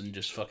France, and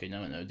just fucking,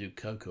 I don't know, do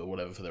coke or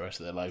whatever for the rest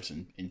of their lives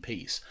in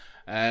peace.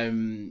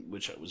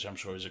 Which I'm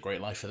sure is a great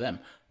life for them.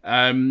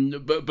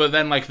 But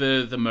then like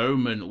the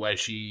moment where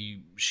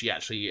she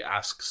actually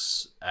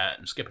asks,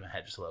 I'm skipping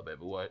ahead just a little bit,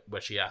 but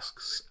where she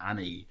asks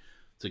Annie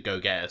to go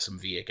get her some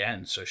V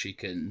again so she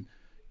can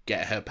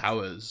get her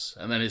powers,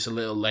 and then it's a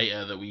little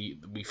later that we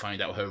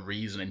find out her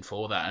reasoning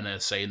for that, and her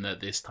saying that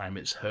this time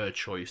it's her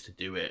choice to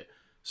do it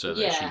so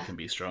that she can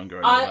be stronger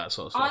and all that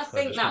sort of stuff. I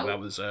think that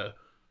was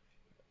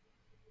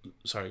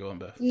sorry, go on,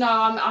 Beth. No,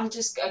 I'm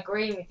just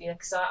agreeing with you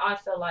because I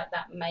feel like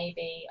that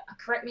maybe,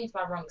 correct me if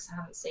I'm wrong because I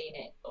haven't seen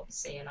it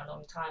obviously in a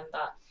long time,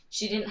 but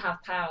she didn't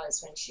have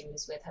powers when she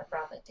was with her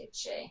brother, did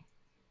she?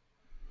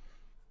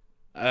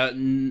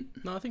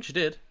 No, I think she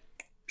did.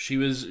 She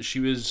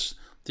was.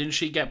 Didn't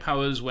she get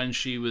powers when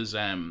she was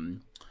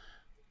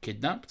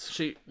kidnapped?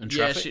 And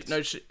trafficked?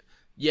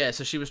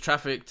 So she was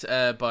trafficked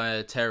by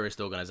a terrorist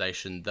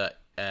organization that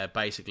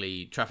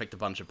basically trafficked a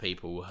bunch of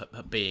people,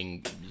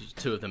 being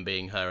two of them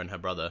being her and her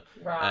brother.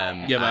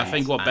 Right. But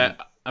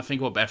I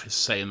think what Beth is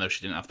saying though,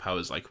 she didn't have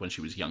powers like when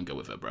she was younger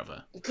with her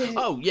brother.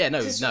 What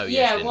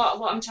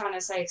I'm trying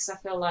to say, because I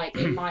feel like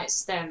it might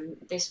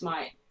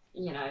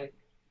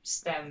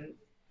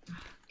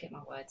get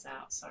my words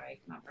out.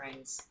 Sorry, my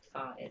brain's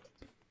farted.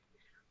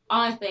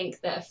 I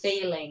think that a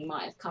feeling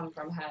might have come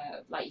from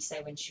her, like you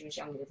say, when she was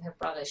younger with her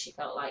brother, she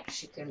felt like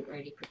she couldn't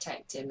really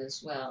protect him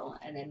as well.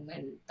 And then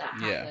when that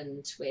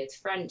happened with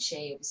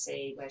Frenchie,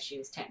 obviously, where she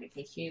was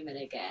technically human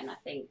again, I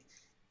think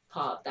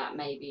part of that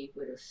maybe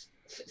would have,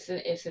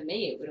 for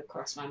me, it would have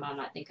crossed my mind,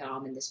 like, thinking,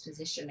 I'm in this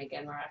position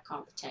again where I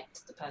can't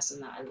protect the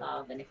person that I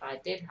love. And if I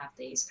did have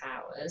these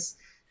powers,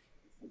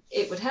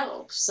 it would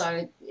help.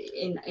 So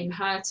in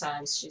her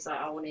terms, she's like,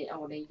 I want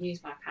to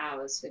use my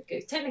powers for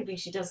good. Technically,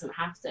 she doesn't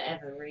have to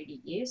ever really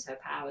use her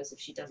powers if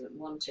she doesn't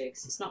want to,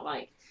 because it's not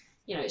like,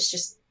 it's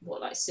just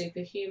like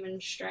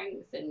superhuman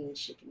strength, and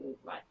she can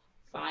like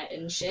fight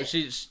and shit. But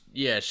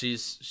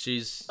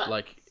she's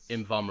like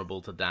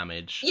invulnerable to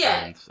damage.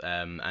 Yeah.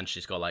 And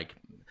she's got like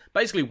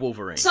basically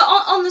Wolverine. So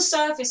on the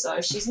surface, though,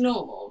 she's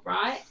normal,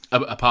 right?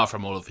 Apart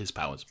from all of his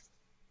powers.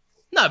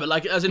 No, but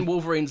like as in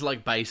Wolverine's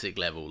like basic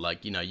level,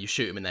 like you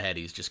shoot him in the head,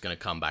 he's just gonna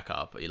come back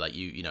up. Like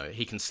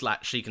she can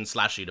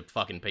slash you to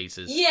fucking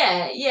pieces.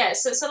 Yeah.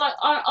 So like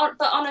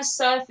but on a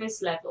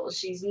surface level,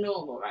 she's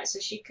normal, right?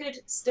 So she could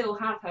still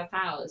have her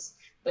powers,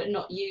 but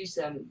not use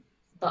them.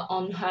 But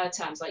on her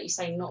terms, like you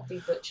say, not be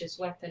Butcher's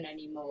weapon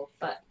anymore,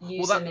 but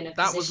use them in a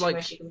position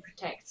where she can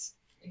protect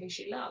who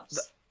she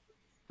loves.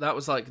 That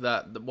was like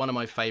that. One of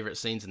my favourite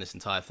scenes in this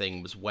entire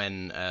thing was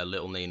when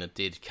Little Nina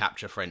did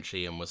capture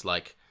Frenchie and was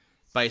like,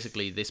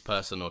 basically, this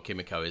person or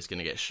Kimiko is going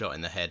to get shot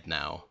in the head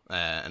now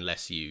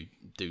unless you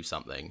do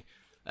something.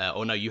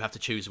 Or no, you have to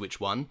choose which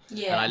one.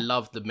 Yeah. And I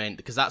love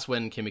because that's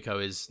when Kimiko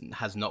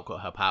has not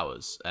got her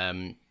powers.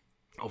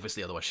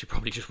 Obviously, otherwise she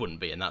probably just wouldn't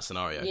be in that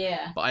scenario.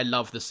 Yeah. But I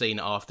love the scene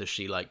after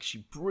she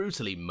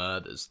brutally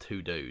murders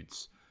two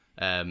dudes.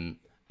 And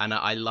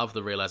I love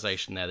the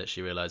realization there that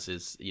she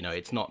realizes,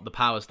 it's not, the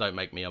powers don't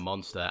make me a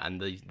monster,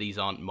 and these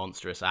aren't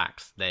monstrous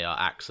acts. They are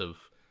acts of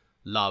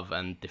love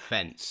and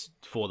defense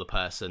for the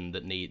person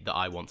that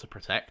I want to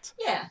protect.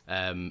 Yeah.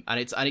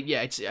 It's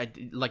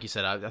like you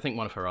said, I think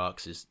one of her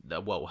arcs is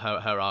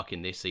her arc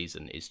in this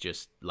season is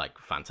just like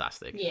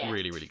fantastic. Yeah.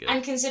 Really, really good.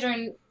 And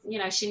considering,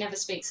 she never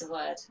speaks a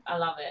word, I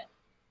love it.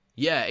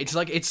 Yeah, it's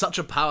such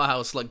a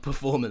powerhouse like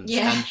performance.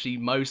 Yeah. And she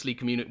mostly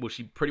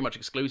she pretty much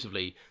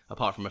exclusively,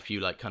 apart from a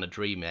few like kind of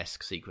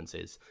dream-esque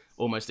sequences,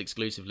 almost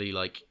exclusively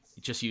like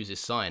just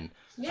uses sign.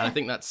 Yeah. And I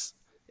think that's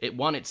it.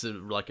 One, it's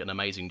like an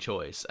amazing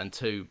choice, and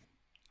two,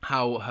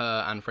 how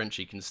her and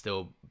Frenchie can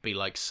still be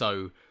like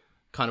so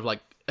kind of like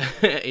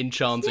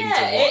enchanting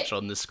to watch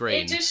on the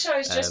screen. It just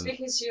shows just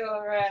because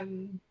you're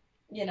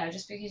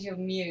just because you're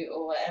mute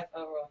or whatever,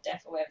 or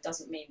deaf or whatever,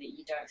 doesn't mean that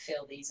you don't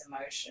feel these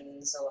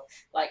emotions, or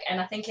like,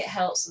 and I think it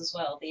helps as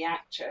well, the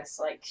actress,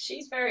 like,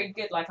 she's very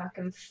good, like, I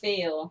can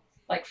feel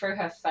like through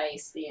her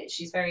face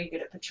she's very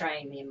good at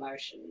portraying the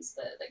emotions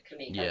that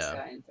Kimiko's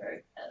going through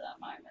at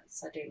that moment.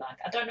 So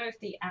I don't know if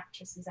the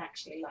actress is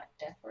actually like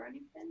deaf or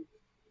anything.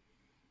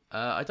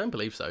 I don't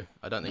believe so.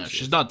 I don't think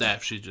she's not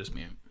deaf. She's just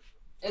mute.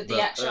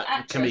 The actual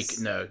actress?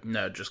 Kamiko,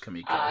 no, just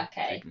Kamiko. Oh,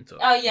 okay.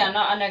 Oh yeah,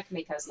 no, I know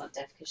Kamiko's not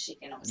deaf because she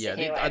can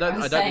obviously hear what I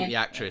don't saying. think the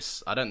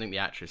actress. I don't think the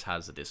actress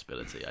has a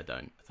disability. I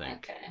don't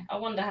think. Okay, I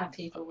wonder how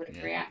people would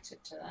have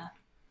reacted to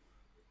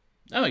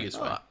that. I think it's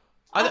fine.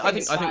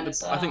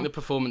 I think the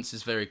performance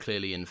is very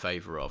clearly in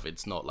favour of.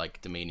 It's not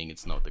like demeaning.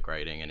 It's not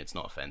degrading, and it's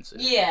not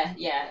offensive. Yeah.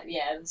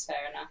 That's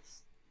fair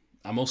enough.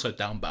 I'm also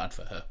down bad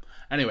for her.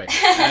 Anyway,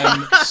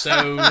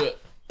 so.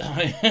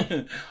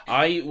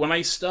 When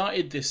I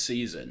started this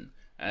season,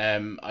 I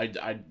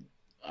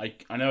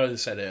know, as I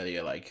said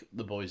earlier, like,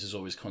 The Boys is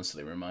always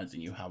constantly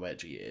reminding you how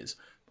edgy it is.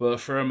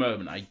 But for a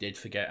moment, I did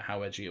forget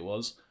how edgy it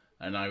was,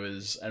 and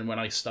when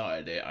I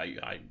started it,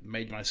 I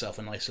made myself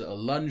a nice little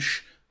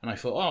lunch, and I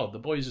thought, oh, The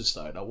Boys has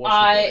started. I'll watch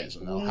The Boys,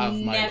 and I'll have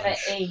my lunch.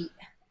 Eat.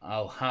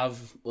 I'll have.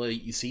 Well,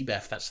 you see,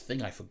 Beth, that's the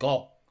thing. I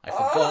forgot. I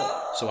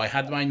forgot. So I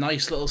had my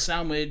nice little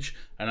sandwich,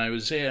 and I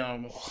was here.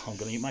 I'm going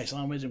to eat my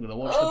sandwich. I'm going to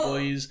watch the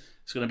boys.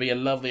 It's going to be a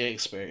lovely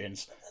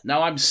experience.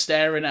 Now I'm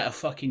staring at a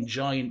fucking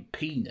giant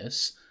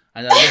penis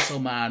and a little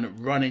man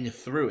running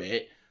through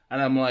it,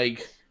 and I'm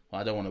like,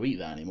 well, I don't want to eat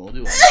that anymore,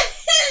 do I? So,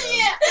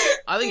 Yeah.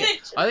 I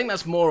think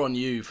that's more on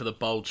you for the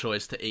bold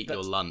choice to eat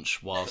your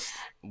lunch whilst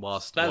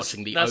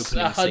watching the opening scene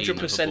of The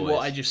Boys. That's 100% what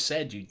I just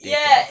said, you dickhead.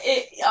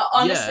 Yeah,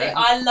 honestly, Yeah.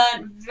 I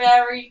learned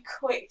very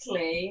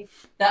quickly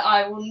that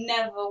I will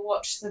never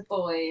watch The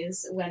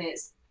Boys when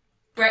it's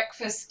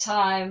breakfast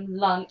time,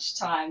 lunch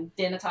time,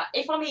 dinner time.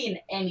 If I'm eating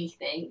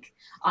anything,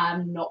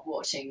 I'm not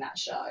watching that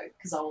show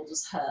because I will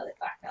just hurl it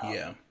back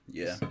up.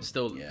 Yeah.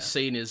 Still,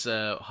 Scene is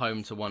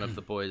home to one of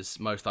The Boys'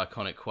 most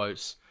iconic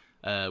quotes,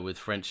 with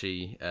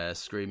Frenchie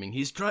screaming,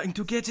 "He's trying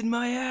to get in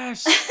my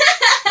ass!"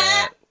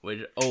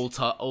 Which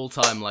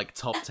all-time like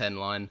top 10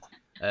 line.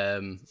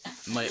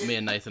 Me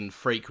and Nathan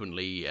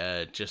frequently,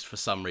 just for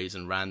some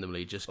reason,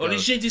 randomly just go, Holy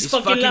shit, "It's it's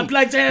fucking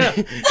lamplighter!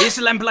 It's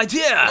a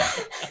lamplighter!"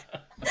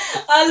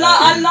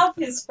 I love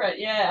his French.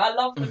 Yeah, I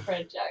love the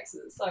French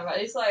accent so much.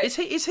 It's like,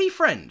 Is he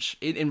French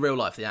in real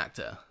life, the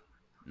actor?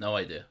 No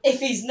idea. if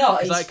he's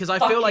not, Because I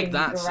feel like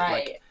that's great.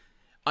 like,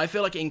 I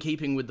feel like in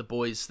keeping with The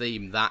Boys'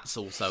 theme, that's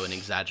also an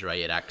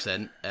exaggerated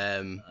accent.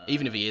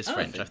 Even if he is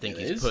French, I think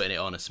he's putting it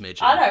on a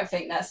smidgen. I don't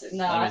think that's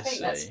no. Let me I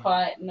think that's see.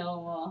 quite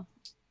normal.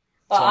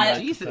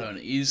 But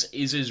Is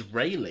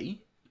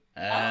Israeli.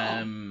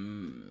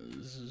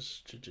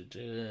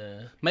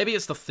 Maybe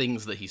it's the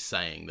things that he's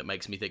saying that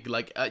makes me think.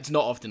 Like, it's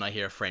not often I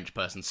hear a French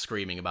person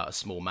screaming about a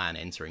small man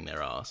entering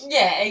their ass.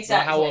 yeah,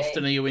 exactly. How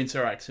often are you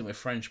interacting with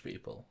French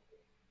people?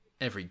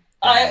 Every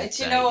day.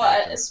 Do you know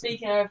what?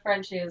 Speaking of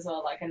Frenchie as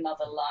well, like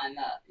another line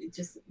that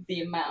just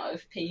the amount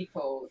of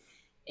people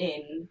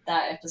in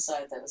that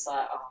episode that was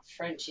like, "Oh,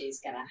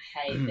 Frenchie's gonna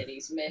hate that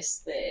he's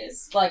missed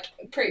this." Like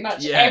pretty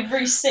much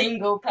every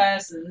single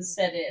person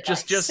said it.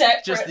 Just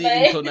separately.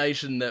 the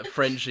inclination that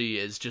Frenchie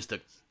is just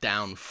a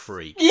down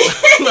freak. Yeah,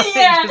 He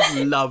just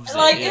loves it.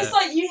 Like yeah. it's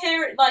like you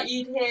hear it, like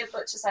you'd hear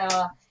Butcher say,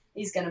 "Oh,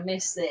 he's gonna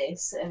miss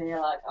this," and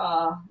you're like,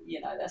 "Oh,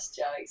 that's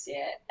jokes,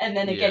 yeah." And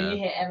then again, you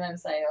hear MM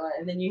say, "Oh,"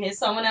 and then you hear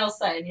someone else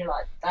say, it, and you're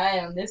like,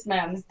 "Damn, this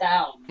man's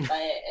down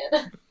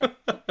bad."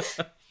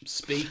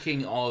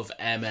 Speaking of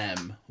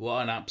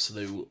what an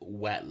absolute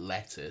wet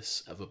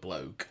lettuce of a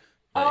bloke.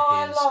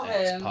 I His love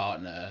him.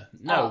 ex-partner.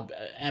 No,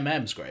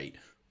 MM's great,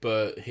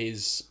 but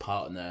his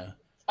partner.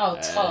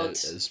 Todd.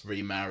 Is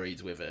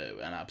remarried with an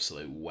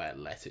absolute wet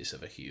lettuce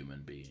of a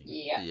human being.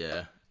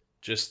 Yeah.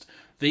 Just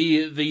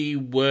the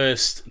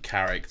worst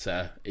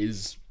character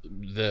is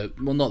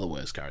not the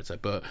worst character,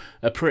 but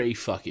a pretty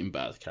fucking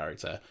bad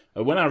character.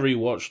 When I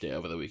rewatched it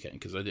over the weekend,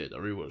 because I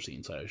rewatched the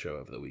entire show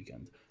over the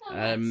weekend.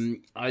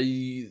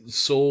 I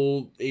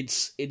saw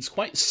it's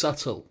quite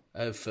subtle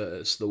at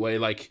first, the way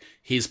like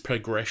his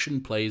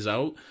progression plays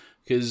out,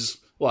 because.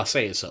 Well, I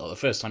say it's so. The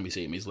first time you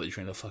see him, he's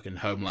literally in a fucking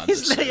Homelander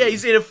suit.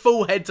 He's in a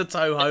full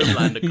head-to-toe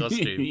Homelander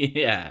costume.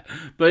 Yeah,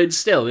 but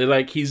still,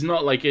 he's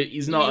not like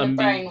he's not a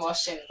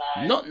brainwashing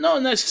though.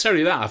 Not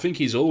necessarily that. I think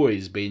he's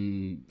always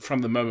been, from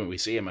the moment we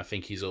see him, I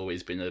think he's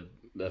always been a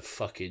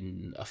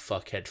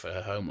fuckhead for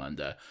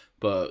Homelander.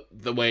 But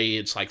the way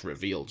it's like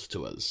revealed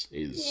to us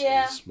is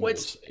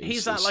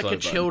he's at like a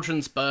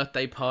children's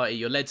birthday party.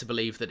 You're led to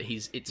believe that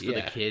it's for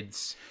the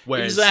kids.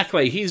 Whereas...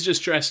 Exactly. He's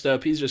just dressed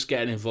up. He's just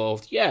getting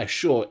involved. Yeah,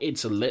 sure.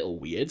 It's a little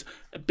weird,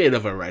 a bit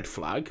of a red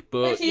flag.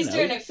 But if he's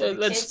doing it for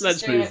the let's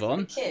kids, move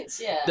on. For the kids,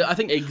 yeah. I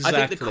think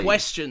Exactly. the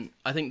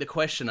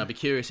question. I'd be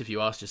curious if you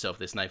asked yourself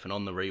this, Nathan,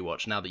 on the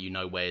rewatch. Now that you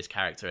know where his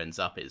character ends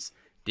up, is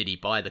did he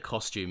buy the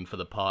costume for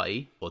the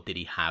party or did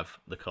he have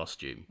the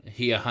costume?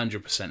 He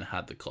 100%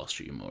 had the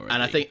costume already.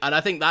 And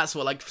I think that's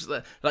what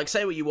like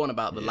say what you want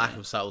about the lack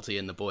of subtlety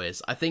in The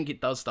Boys. I think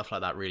it does stuff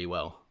like that really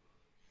well.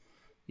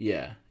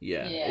 Yeah.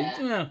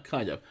 Yeah.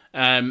 Kind of.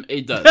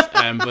 It does.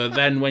 But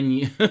then when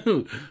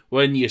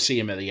you see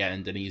him at the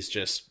end and he's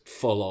just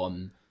full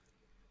on,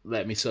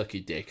 let me suck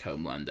your dick,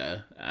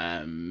 Homelander.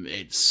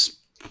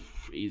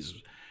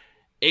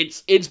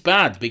 It's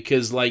bad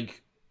because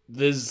like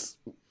there's.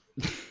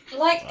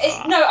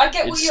 I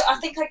get what you. I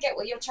think I get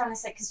what you're trying to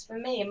say, because for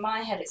me, in my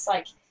head, it's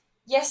like,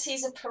 yes,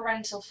 he's a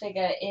parental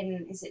figure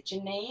is it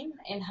Janine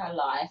in her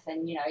life,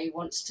 and he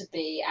wants to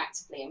be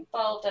actively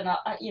involved, and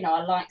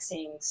I like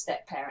seeing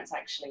step parents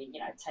actually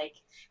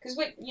take, because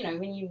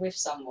when you're with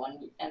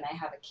someone and they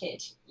have a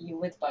kid, you're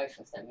with both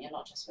of them. You're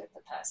not just with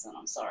the person.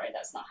 I'm sorry,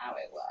 that's not how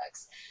it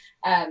works.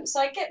 So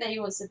I get that he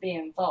wants to be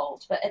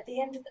involved, but at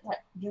the end of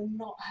you're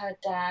not her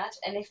dad,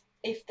 and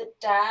if the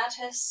dad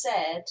has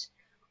said,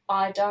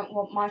 I don't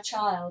want my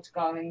child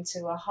going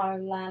to a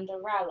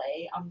Homelander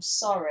rally, I'm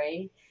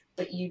sorry,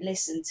 but you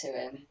listen to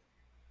him.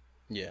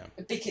 Yeah.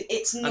 Because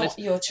it's not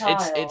your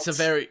child. It's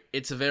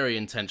a very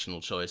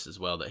intentional choice as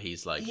well, that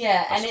he's like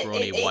a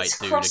scrawny white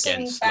dude crossing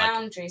against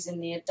boundaries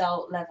in the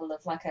adult level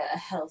of like a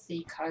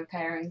healthy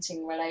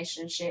co-parenting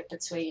relationship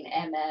between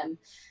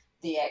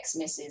the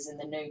ex-missus, and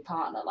the new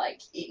partner.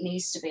 Like, it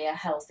needs to be a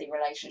healthy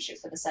relationship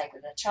for the sake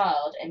of the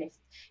child, and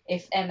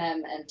if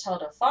and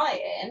Todd are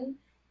fighting,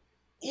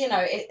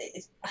 I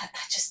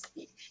just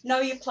know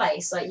your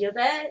place. Like, you're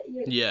there,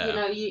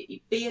 you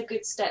be a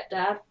good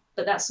stepdad,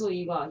 but that's all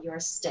you are. You're a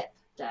stepdad.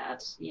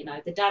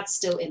 The dad's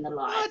still in the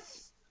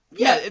life.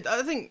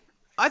 I think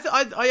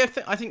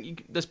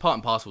there's part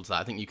and parcel to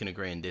that. I think you can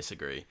agree and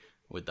disagree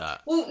with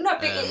that. Well, no,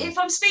 but if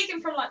I'm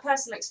speaking from like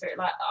personal experience,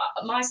 like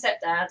my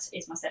stepdad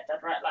is my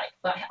stepdad, right? Like,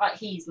 but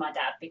he's my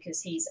dad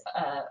because he's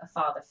a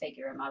father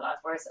figure in my life.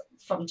 Whereas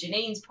from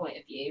Janine's point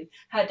of view,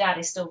 her dad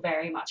is still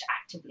very much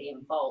actively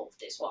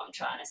involved. Is what I'm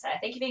trying to say. I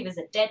think if he was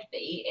a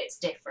deadbeat, it's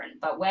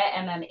different. But where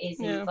is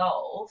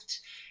involved,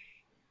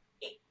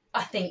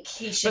 I think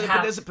he should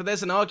have. But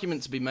there's an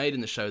argument to be made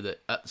in the show that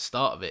at the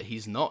start of it,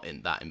 he's not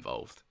that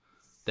involved.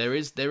 There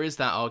is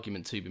that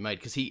argument to be made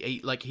because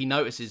he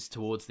notices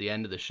towards the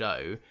end of the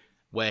show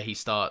where he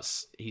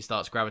starts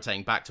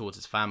gravitating back towards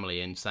his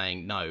family and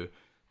saying no,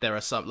 there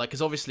are some, like,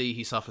 because obviously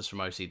he suffers from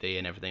OCD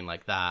and everything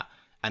like that,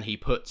 and he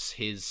puts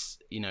his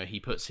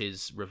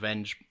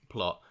revenge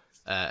plot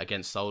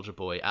against Soldier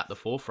Boy at the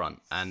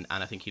forefront, and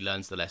I think he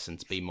learns the lesson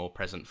to be more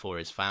present for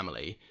his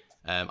family.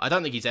 I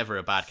don't think he's ever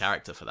a bad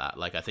character for that.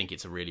 Like, I think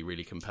it's a really,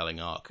 really compelling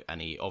arc, and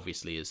he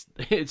obviously is.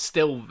 It's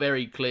still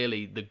very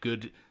clearly the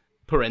good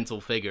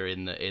parental figure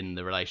in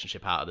the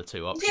relationship out of the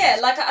two options. Yeah,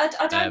 like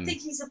I don't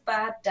think he's a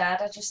bad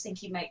dad. I just think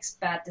he makes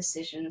bad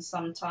decisions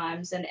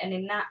sometimes, and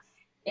in that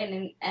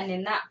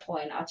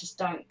point, I just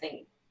don't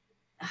think.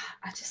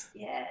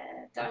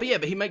 Don't.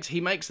 But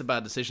he makes the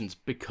bad decisions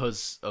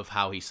because of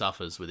how he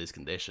suffers with his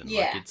condition.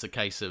 Yeah. Like, it's a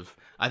case of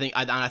I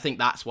think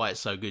that's why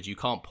it's so good. You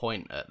can't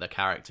point at the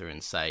character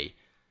and say,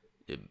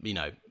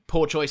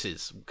 poor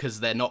choices, because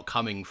they're not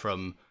coming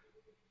from.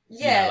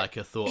 Yeah, like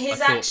a thought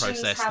actions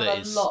process have that a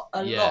is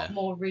lot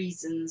more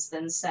reasons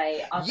than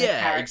say other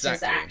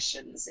characters'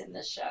 actions in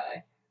the show.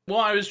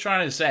 What I was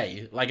trying to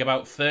say, like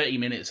about 30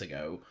 minutes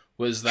ago,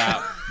 was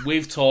that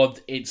we've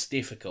talked it's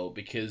difficult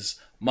because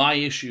my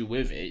issue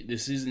with it,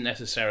 this isn't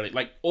necessarily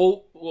like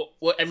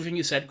everything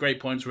you said, great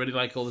points, really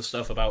like all the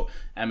stuff about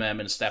and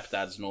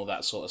stepdads and all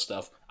that sort of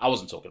stuff. I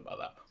wasn't talking about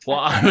that. What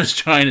I was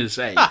trying to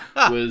say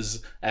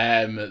was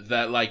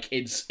that like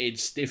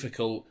it's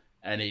difficult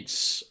and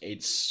it's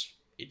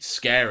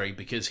scary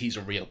because he's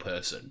a real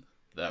person,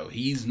 though.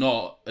 He's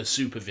not a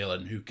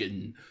supervillain who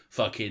can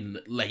fucking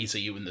laser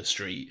you in the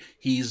street.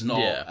 He's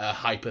not a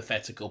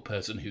hypothetical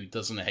person who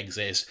doesn't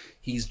exist.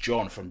 He's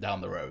John from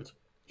down the road.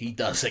 He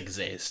does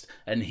exist,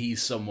 and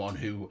he's someone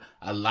who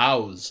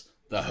allows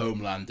the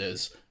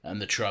Homelanders and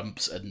the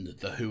Trumps and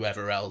the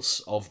whoever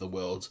else of the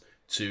world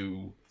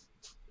to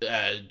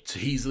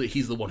he's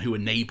the one who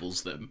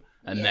enables them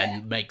and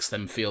then makes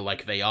them feel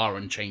like they are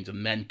unchained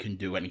and then can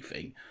do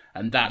anything.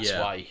 And that's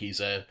why he's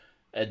a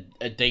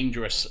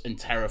dangerous and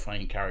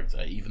terrifying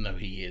character, even though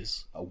he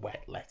is a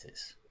wet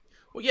lettuce.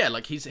 Well, yeah,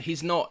 like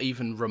he's not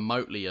even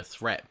remotely a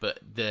threat, but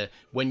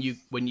when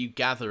you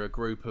gather a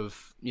group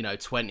of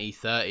 20,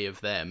 30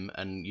 of them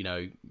and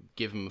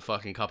give them a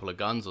fucking couple of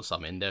guns or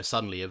something, they're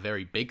suddenly a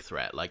very big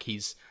threat. Like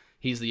he's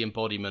the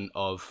embodiment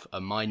of a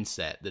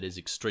mindset that is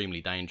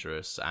extremely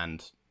dangerous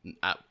and,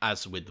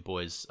 as with the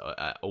boys,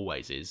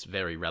 always is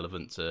very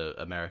relevant to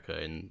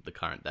America in the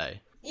current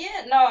day.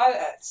 Yeah, no,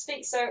 I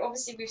speak. So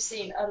obviously we've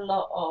seen a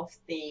lot of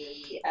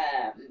the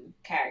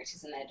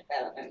characters and their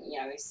development.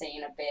 We've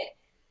seen a bit.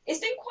 It's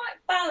been quite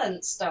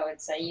balanced, I would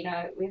say.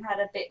 We've had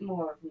a bit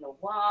more of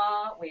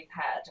noir. We've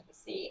had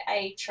obviously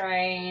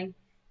A-Train.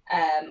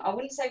 I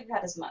wouldn't say we've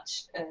had as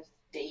much of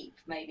Deep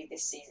maybe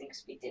this season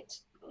because we did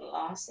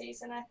last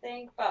season, I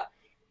think. But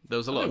there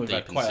was a lot of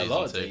Deep in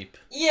season 2.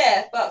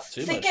 Yeah, but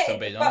too much, if I'm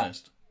being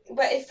honest.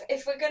 But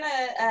if we're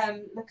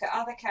gonna look at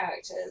other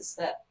characters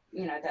that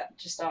that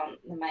just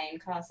aren't the main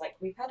cast, like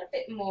we've had a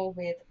bit more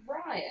with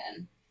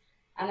Ryan,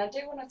 and I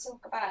do want to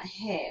talk about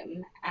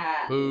him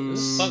and who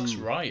the fuck's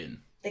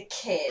Ryan? The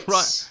kid,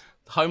 right?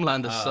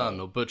 Homelander's son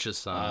or Butcher's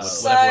son,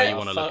 whatever way you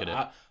want to look at it.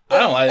 I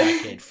don't like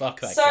that kid.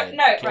 Fuck that kid.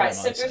 No, right.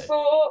 So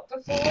before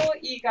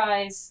you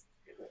guys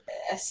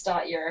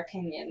start your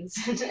opinions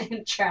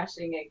and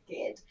trashing a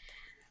kid,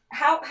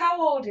 how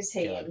old is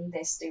he in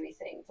this? Do we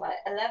think like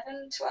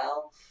 11,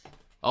 12?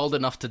 Old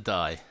enough to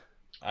die.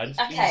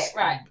 Okay,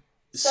 right.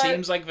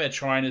 Seems like they're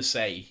trying to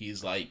say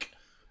he's like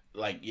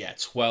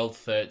 12,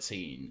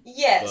 13.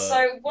 Yeah, but...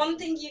 So one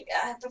thing you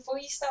before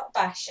you start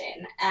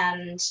bashing,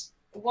 and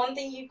one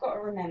thing you've got to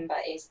remember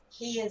is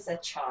he is a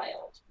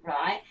child,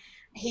 right?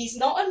 He's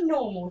not a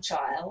normal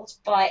child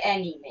by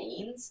any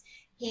means.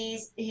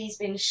 He's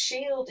been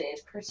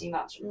shielded pretty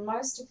much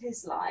most of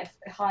his life,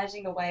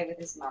 hiding away with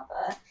his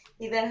mother.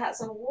 He then had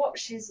to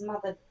watch his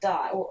mother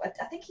die. Or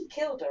I think he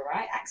killed her,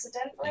 right?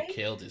 Accidentally? He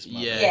killed his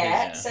mother.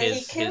 Yeah, so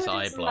he killed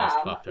his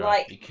mum.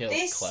 Like, he killed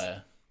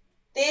Claire.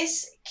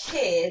 This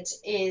kid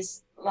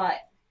is like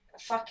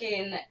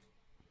fucking,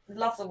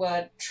 love the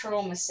word,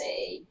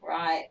 traumacy,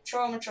 right?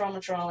 Trauma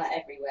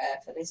everywhere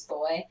for this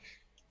boy.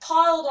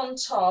 Piled on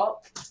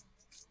top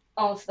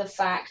of the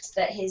fact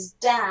that his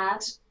dad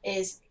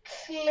is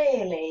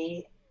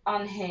clearly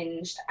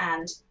unhinged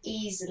and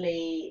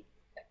easily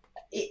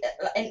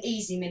an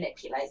easy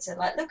manipulator.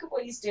 Like, look at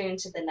what he's doing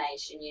to the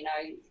nation, you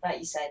know, like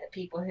you say, the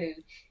people who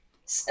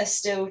are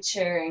still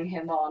cheering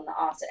him on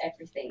after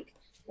everything.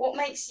 What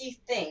makes you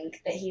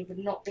think that he would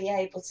not be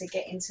able to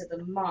get into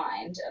the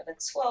mind of a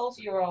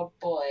 12-year-old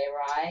boy,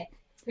 right,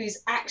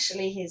 who's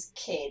actually his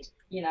kid,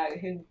 you know,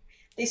 who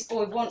this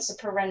boy wants a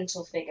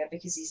parental figure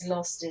because he's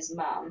lost his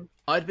mum?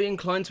 I'd be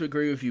inclined to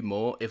agree with you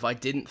more if I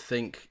didn't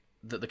think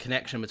that the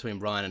connection between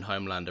Ryan and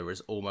Homelander is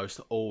almost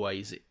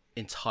always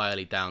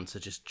entirely down to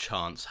just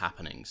chance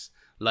happenings.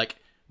 Like,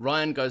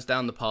 Ryan goes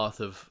down the path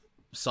of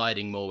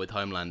siding more with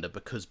Homelander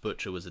because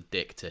Butcher was a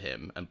dick to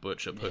him and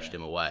Butcher pushed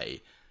him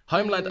away.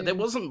 Homelander, there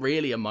wasn't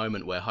really a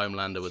moment where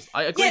Homelander was.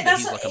 I agree that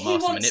he's like a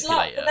master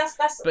manipulator,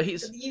 but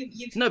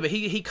he's no, but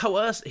he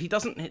coerces. He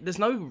doesn't. There's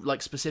no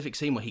like specific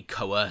scene where he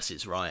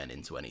coerces Ryan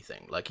into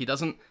anything. Like he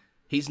doesn't.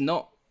 He's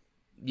not.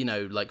 You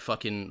know, like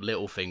fucking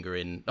Littlefinger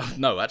in. Oh,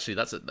 no, actually,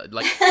 that's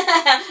like.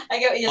 I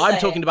get what you're saying. I'm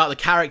talking about the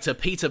character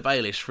Peter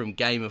Baelish from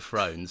Game of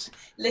Thrones.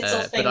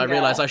 Littlefinger. But I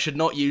realise I should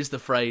not use the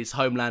phrase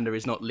 "Homelander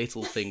is not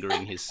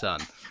Littlefingering his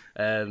son."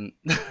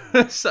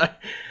 So,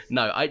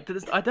 no, I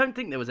don't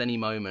think there was any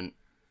moment.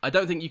 I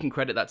don't think you can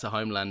credit that to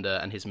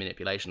Homelander and his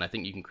manipulation. I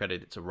think you can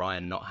credit it to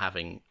Ryan not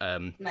having,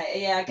 I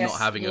guess not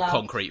having love. a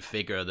concrete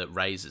figure that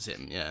raises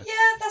him. Yeah. Yeah,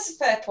 that's a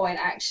fair point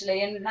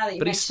actually. And now that you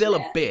but he's still a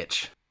mention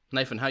bitch.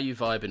 Nathan, how you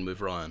vibing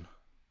with Ryan?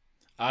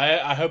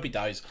 I hope he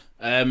dies.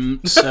 So I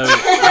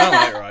don't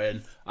like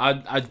Ryan.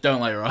 I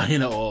don't like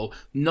Ryan at all.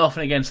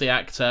 Nothing against the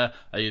actor.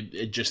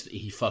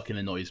 He fucking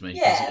annoys me.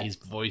 Yeah. His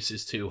voice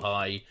is too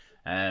high.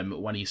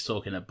 When he's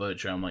talking to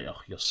Butcher, I'm like,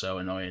 oh, you're so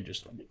annoying.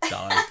 Just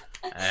die.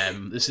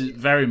 This is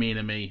very mean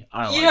of me.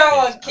 I don't you like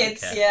don't kids. want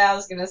kids, yeah, I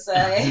was gonna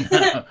say.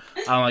 I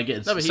don't like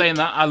kids. Saying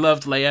that, I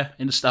loved Leia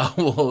in Star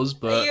Wars,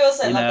 but you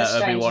also in love the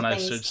Stranger Obi-Wan, I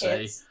Things should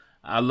kids. say.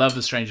 I love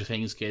the Stranger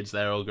Things kids.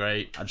 They're all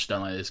great. I just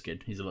don't like this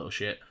kid. He's a little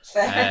shit.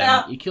 Fair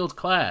enough. He killed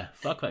Claire.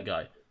 Fuck that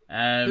guy.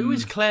 Who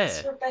is It's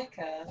Claire?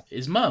 Rebecca.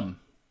 His mum.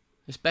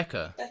 It's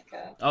Becca.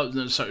 Oh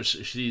no, sorry.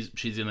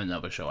 She's in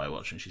another show I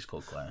watch, and she's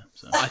called Claire.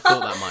 So. I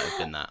thought that might have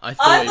been that. I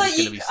thought it was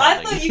going to be I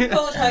something. thought you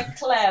called her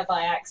Claire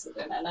by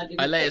accident, and I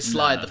didn't. I let it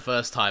slide the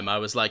first time. I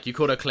was like, you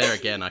called her Claire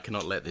again. I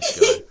cannot let this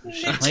go.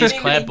 Plays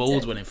Claire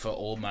Baldwin in For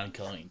All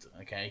Mankind.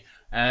 Okay.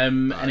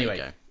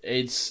 Anyway,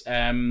 it's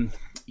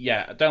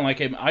yeah, I don't like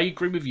him. I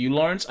agree with you,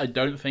 Lawrence. I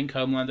don't think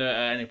Homelander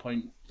at any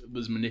point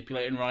was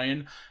manipulating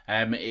Ryan.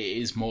 It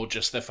is more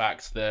just the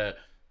fact that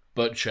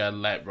Butcher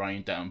let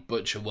Ryan down.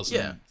 Butcher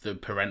wasn't the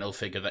parental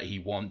figure that he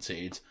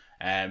wanted.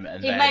 And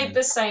he then, made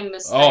the same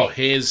mistake. Oh,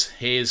 here's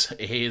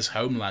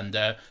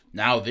Homelander.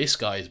 Now this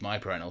guy is my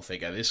parental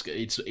figure.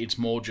 It's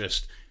more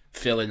just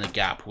filling a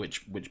gap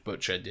which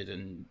Butcher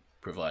didn't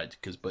provide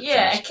because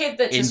Butcher's a kid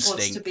that just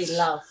wants to be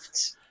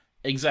loved.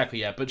 Exactly.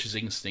 Yeah, Butcher's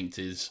instinct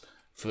is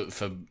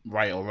for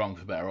right or wrong,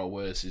 for better or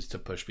worse, is to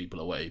push people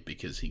away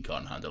because he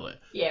can't handle it.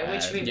 Yeah,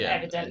 which we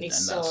evidently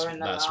saw in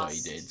the last. That's what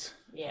he did.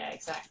 Yeah,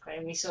 exactly.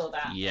 And we saw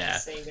that. Yeah,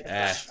 with the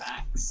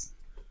flashbacks.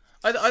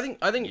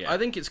 I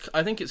think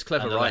it's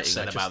clever and the writing. less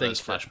said I just about think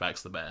those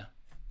flashbacks, the better.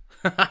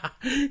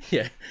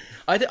 Yeah,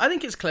 I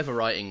think it's clever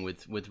writing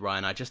with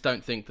Ryan. I just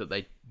don't think that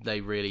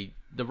they really.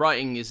 The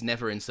writing is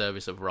never in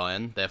service of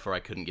Ryan, therefore I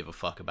couldn't give a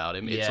fuck about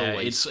him. It's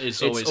always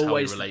how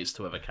he relates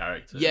to other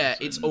characters. Yeah,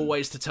 it's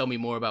always to tell me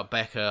more about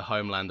Becca,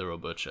 Homelander, or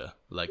Butcher.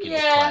 Like,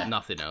 it's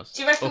nothing else.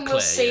 Do you reckon we'll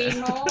see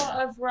more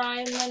of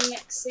Ryan then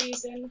next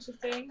season, do you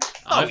think?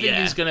 I think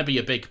he's going to be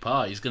a big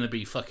part. He's going to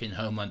be fucking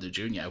Homelander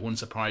Jr. It wouldn't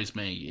surprise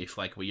me if,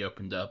 like, we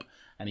opened up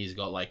and he's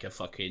got, like, a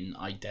fucking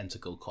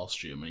identical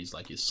costume and he's,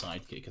 like, his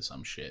sidekick or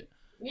some shit.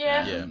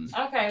 Yeah.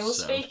 Okay. Well,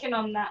 speaking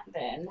on that,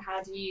 then,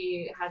 how do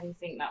you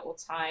think that will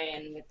tie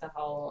in with the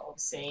whole?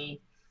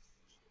 Obviously,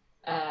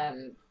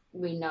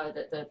 we know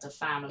that the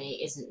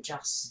family isn't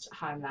just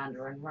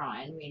Homelander and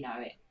Ryan. We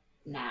know it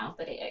now,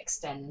 but it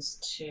extends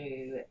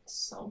to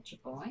Soldier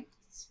Boy.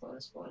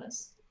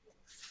 Spoilers.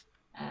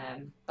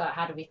 But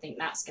how do we think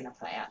that's going to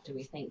play out? Do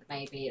we think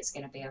maybe it's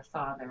going to be a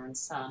father and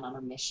son on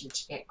a mission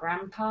to get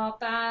Grandpa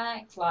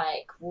back?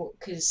 Like,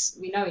 because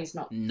we know he's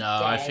not.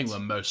 No, dead. I think we're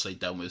mostly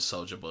done with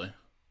Soldier Boy.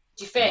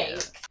 Do you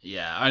think?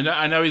 Yeah.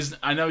 I know he's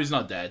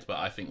not dead, but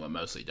I think we're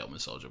mostly done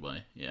with Soldier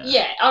Boy. Yeah.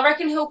 Yeah, I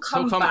reckon he'll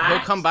come back.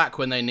 He'll come back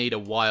when they need a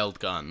wild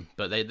gun,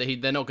 but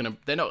they're not gonna.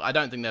 They're not. I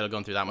don't think they'll have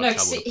gone through that much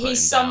trouble. No,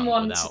 he's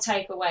someone to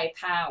take away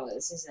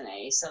powers, isn't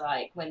he? So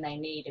like when they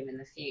need him in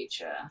the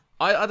future.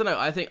 I don't know.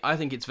 I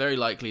think it's very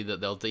likely that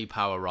they'll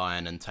depower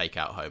Ryan and take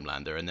out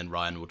Homelander, and then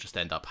Ryan will just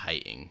end up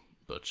hating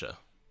Butcher.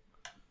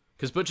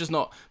 Because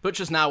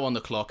Butcher's now on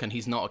the clock, and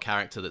he's not a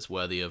character that's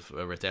worthy of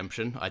a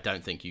redemption. I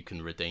don't think you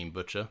can redeem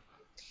Butcher.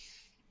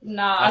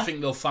 No, I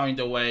think they'll find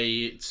a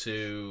way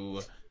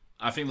to.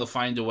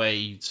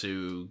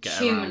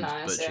 Get around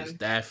Butcher's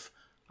death.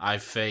 I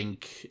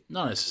think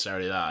not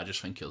necessarily that. I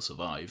just think he'll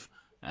survive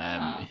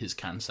his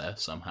cancer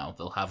somehow.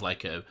 They'll have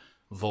like a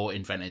Vought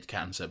invented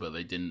cancer, but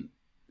they didn't.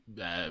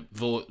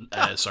 Vought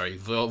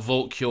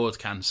cured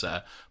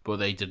cancer, but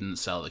they didn't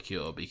sell the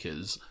cure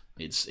because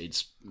it's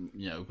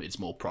it's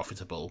more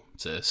profitable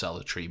to sell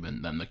the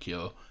treatment than the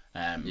cure,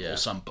 or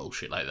some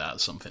bullshit like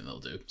that. Something they'll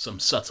do, some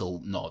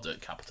subtle nod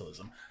at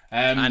capitalism.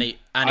 And he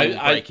will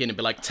break in and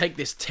be like, "Take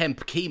this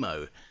temp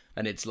chemo,"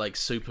 and it's like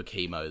super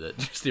chemo that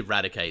just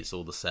eradicates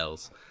all the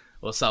cells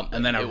or something.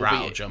 And then a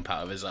rat will jump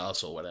out of his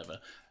ass or whatever.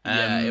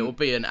 It will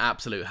be an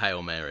absolute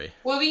Hail Mary.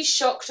 Were we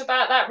shocked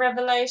about that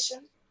revelation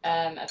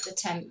of the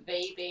temp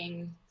V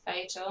being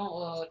fatal,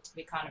 or did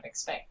we kind of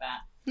expect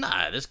that?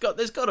 Nah, there's got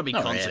to be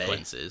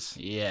consequences.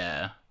 Really.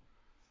 Yeah,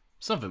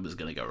 something was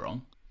going to go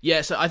wrong.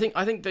 Yeah, so I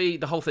think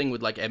the whole thing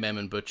with like MM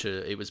and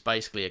Butcher, it was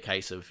basically a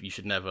case of you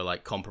should never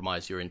like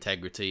compromise your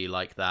integrity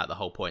like that. The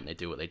whole point they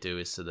do what they do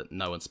is so that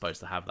no one's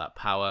supposed to have that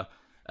power.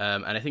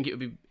 And I think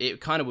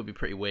it kind of would be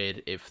pretty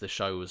weird if the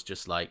show was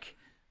just like,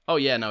 oh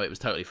yeah, no, it was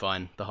totally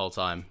fine the whole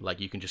time. Like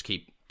you can just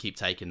keep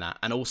taking that.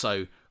 And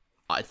also,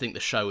 I think the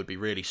show would be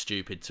really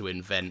stupid to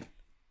invent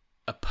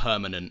a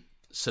permanent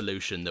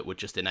solution that would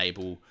just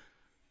enable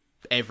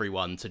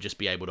everyone to just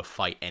be able to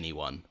fight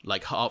anyone.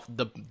 Like half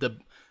the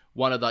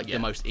one of the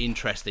most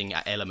interesting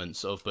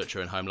elements of Butcher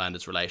and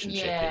Homelander's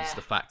relationship is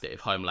the fact that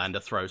if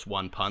Homelander throws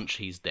one punch,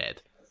 he's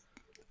dead.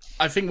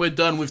 I think we're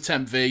done with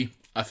Temp V.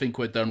 I think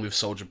we're done with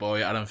Soldier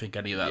Boy. I don't think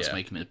any of that's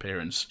making an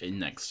appearance in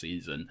next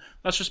season.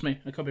 That's just me.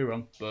 I could be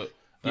wrong, but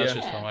that's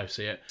just how I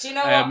see it. Do you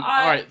know what? All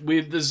right,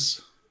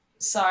 there's...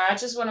 Sorry, I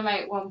just want to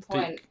make one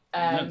point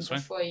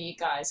before you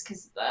guys,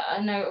 because I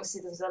know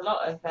obviously there's a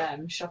lot of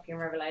shocking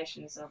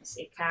revelations,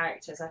 obviously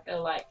characters. I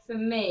feel like for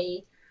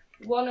me,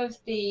 one of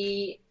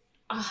the...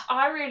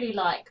 I really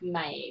like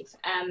Maeve,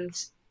 and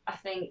I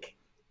think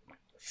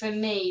for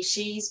me,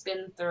 she's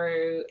been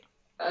through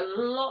a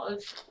lot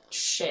of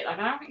shit. Like,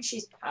 I don't think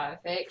she's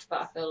perfect,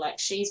 but I feel like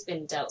she's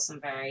been dealt some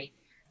very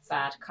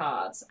bad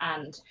cards,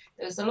 and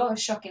there was a lot of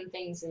shocking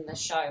things in the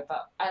show.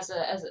 But as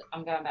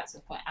I'm going back to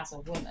the point, as a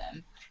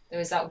woman, there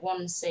was that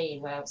one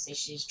scene where obviously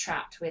she's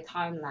trapped with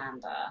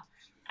Homelander,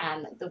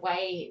 and the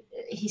way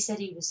he said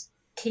he was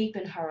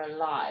keeping her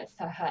alive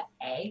for her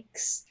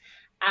eggs,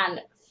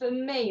 and for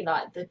me,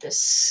 like, the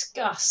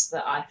disgust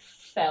that I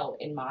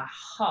felt in my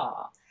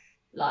heart,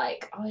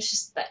 like, I was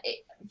just that.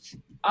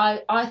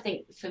 I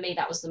think for me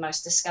that was the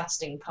most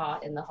disgusting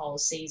part in the whole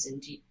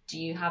season. Do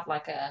you have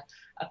like a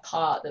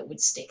part that would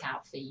stick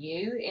out for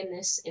you in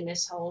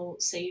this whole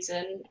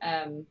season?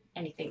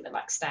 Anything that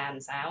like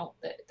stands out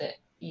that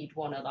you'd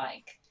want to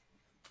like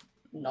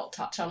not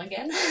touch on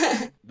again?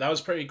 That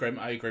was pretty grim.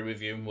 I agree with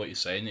you in what you're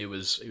saying. It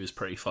was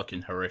pretty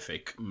fucking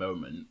horrific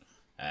moment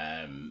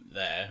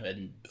there,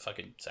 and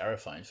fucking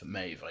terrifying for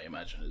Maeve, I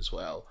imagine, as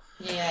well.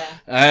 Yeah.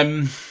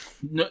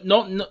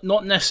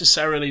 Not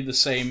necessarily the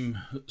same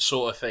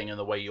sort of thing in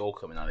the way you're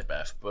coming at it,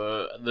 Beth,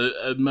 but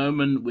a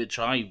moment which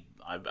I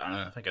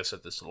think I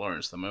said this to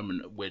Lawrence, the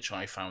moment at which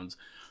I found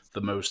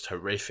the most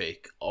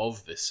horrific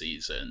of this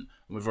season,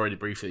 and we've already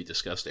briefly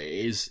discussed it,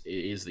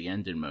 is the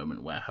ending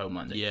moment where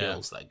Homelander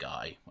kills that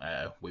guy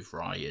with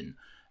Ryan,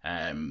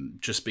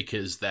 just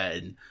because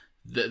then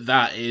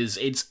that is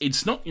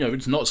it's not, you know,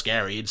 it's not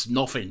scary, it's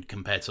nothing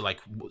compared to like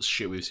what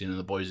shit we've seen in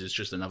The Boys. It's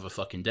just another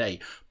fucking day,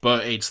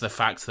 but it's the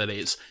fact that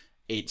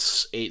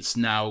it's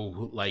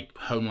now like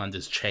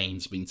Homelander's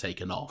chain's been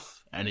taken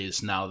off, and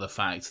it's now the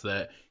fact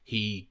that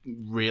he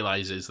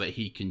realizes that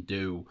he can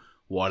do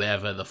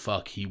whatever the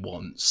fuck he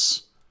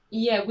wants.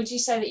 Yeah, would you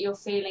say that your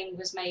feeling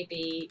was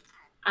maybe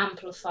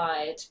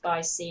amplified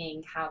by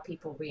seeing how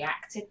people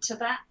reacted to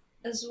that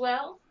as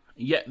well?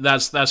 Yeah,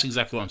 that's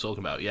exactly what I'm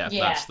talking about. Yeah.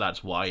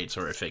 That's why it's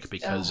horrific,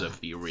 because of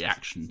the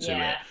reaction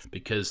to it,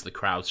 because the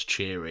crowd's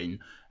cheering,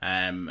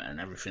 and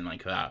everything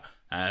like that.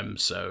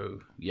 So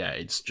yeah,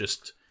 it's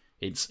just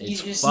it's you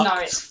just fucked.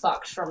 know it's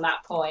fucked from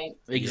that point.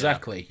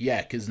 Exactly.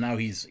 Yeah, because now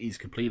he's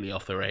completely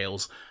off the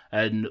rails,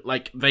 and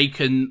like they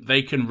can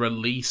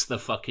release the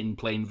fucking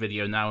plane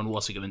video now, and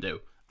what's he gonna do?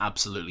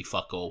 Absolutely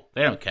fuck all.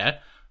 They don't care.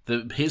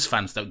 His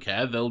fans don't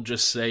care. They'll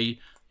just say,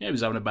 yeah, he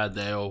was having a bad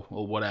day or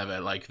whatever.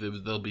 Like,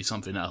 there'll be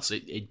something else.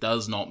 It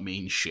does not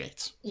mean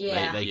shit.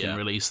 Yeah. They can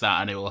release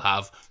that and it will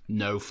have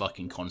no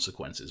fucking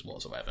consequences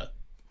whatsoever.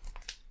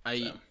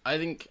 I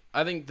think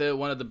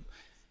one of the...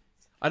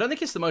 I don't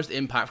think it's the most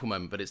impactful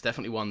moment, but it's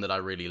definitely one that I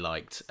really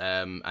liked.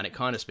 And it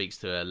kind of speaks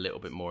to a little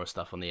bit more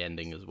stuff on the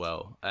ending as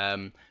well.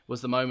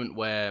 Was the moment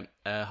where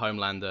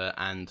Homelander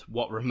and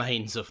what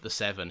remains of the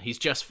Seven... He's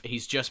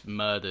just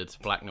murdered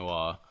Black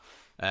Noir.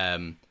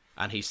 And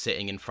he's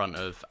sitting in front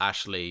of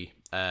Ashley...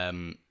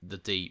 the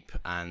Deep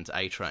and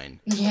A-Train.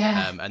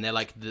 Yeah. And they're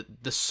like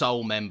the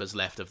sole members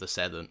left of the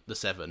seven.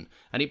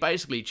 And he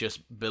basically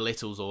just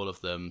belittles all of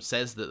them,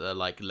 says that they're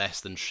like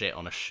less than shit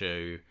on a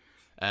shoe.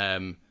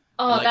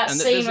 That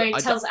scene where he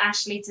tells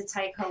Ashley to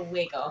take her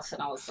wig off,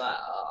 and I was like,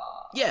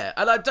 oh. Yeah,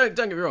 and don't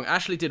get me wrong,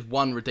 Ashley did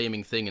one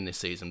redeeming thing in this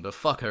season, but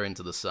fuck her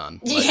into the sun.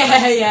 Like,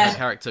 yeah. Her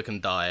character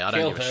can die. I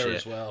don't give a shit.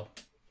 As well.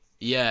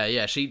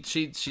 Yeah,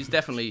 she's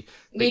definitely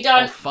we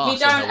don't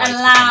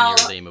allow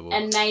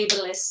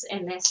enablers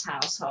in this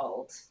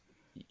household.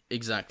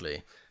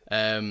 Exactly.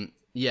 And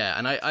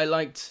I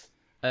liked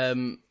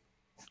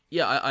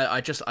Yeah,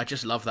 I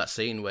just love that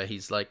scene where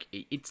he's like,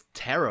 it's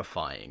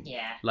terrifying.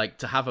 Yeah. Like,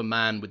 to have a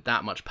man with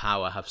that much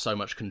power have so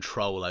much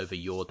control over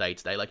your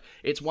day-to-day. Like,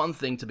 it's one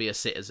thing to be a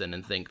citizen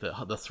and think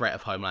that the threat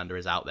of Homelander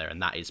is out there,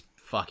 and that is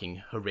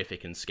fucking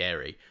horrific and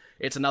scary.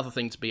 It's another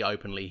thing to be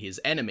openly his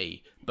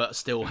enemy, but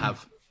still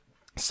have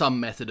some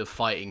method of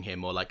fighting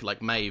him, or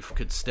like Maeve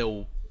could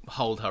still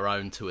hold her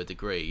own to a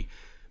degree.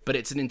 But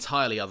it's an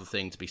entirely other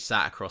thing to be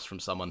sat across from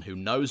someone who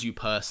knows you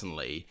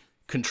personally,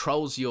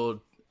 controls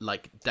your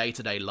like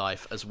day-to-day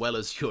life as well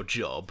as your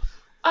job,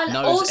 and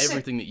knows also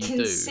everything that you can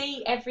do.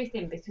 see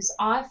everything, because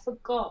I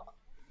forgot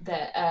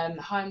that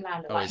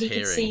Homelander, like, he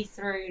could see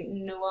through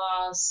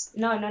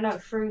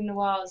through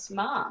Noir's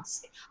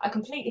mask. I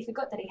completely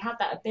forgot that he had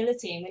that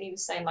ability, and when he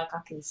was saying like, I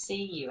can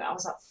see you, I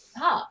was like,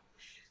 fuck.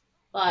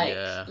 Like,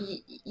 Yeah.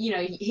 you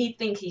know, he'd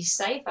think he's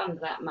safe under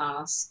that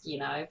mask, you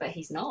know, but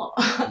he's not.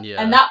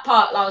 Yeah. And that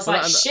part, I was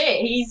Well, like,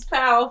 shit, he's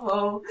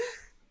powerful.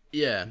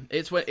 Yeah,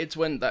 it's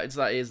when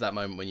that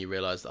moment when you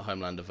realise that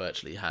Homelander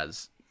virtually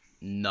has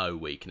no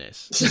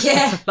weakness.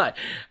 Yeah. Like,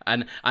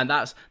 and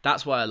that's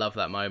why I love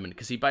that moment,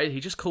 because he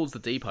just calls the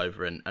Deep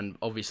over, and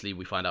obviously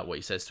we find out what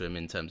he says to him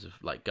in terms of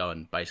like, go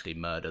and basically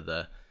murder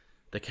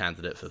the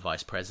candidate for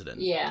vice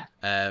president. Yeah.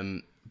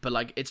 But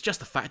like, it's just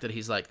the fact that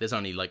he's like, there's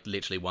only like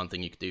literally one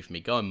thing you could do for me,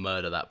 go and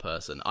murder that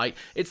person.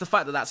 It's the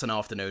fact that that's an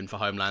afternoon for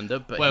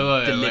Homelander, but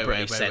he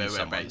deliberately sends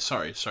someone.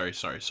 Sorry.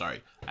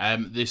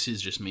 This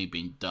is just me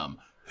being dumb.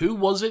 Who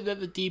was it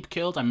that the Deep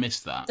killed? I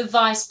missed that. The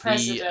vice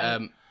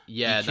president.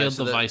 He killed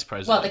the vice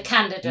president. Well, the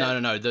candidate.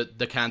 No.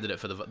 The candidate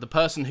for the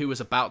person who was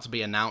about to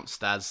be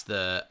announced as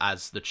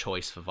the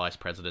choice for vice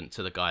president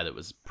to the guy that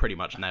was pretty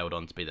much nailed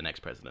on to be the next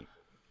president.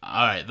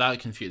 All right,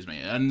 that confused me,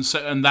 and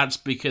that's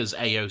because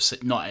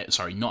AOC, not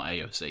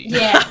AOC.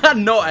 Yeah,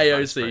 not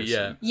AOC.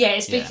 Yeah. Yeah,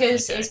 it's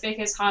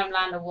because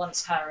Homelander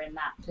wants her in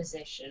that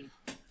position.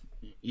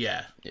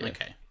 Yeah.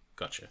 Okay.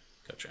 Gotcha.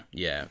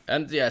 Yeah,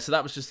 and yeah, so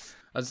that was just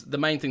the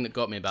main thing that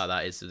got me about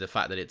that is the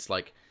fact that it's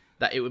like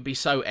that it would be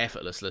so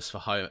effortless for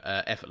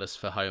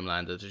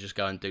Homelander to just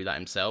go and do that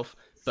himself,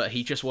 but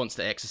he just wants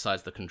to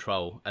exercise the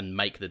control and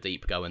make the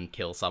Deep go and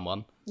kill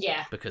someone.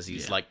 Yeah, because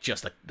he's like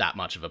just that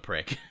much of a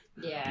prick.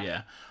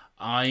 Yeah.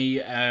 I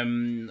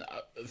am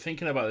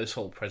thinking about this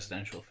whole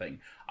presidential thing.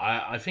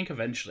 I think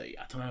eventually,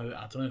 I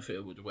don't know if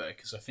it would work,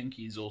 because I think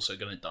he's also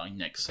going to die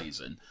next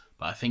season,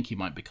 but I think he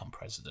might become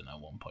president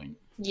at one point.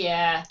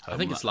 Yeah. I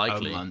think it's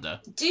likely. Homelander.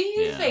 Do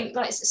you think,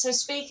 like, so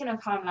speaking of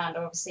Homelander,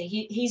 obviously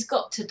he's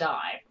got to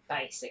die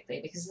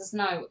basically, because there's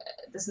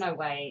no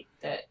way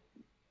that,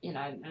 you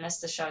know, unless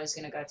the show's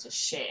going to go to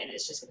shit and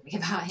it's just going to be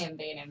about him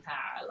being in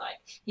power, like,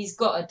 he's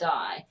got to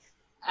die.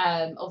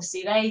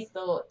 Obviously they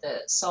thought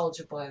that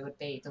Soldier Boy would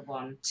be the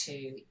one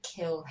to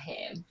kill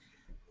him.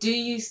 Do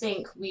you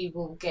think we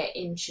will get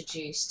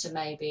introduced to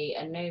maybe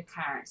a new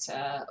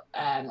character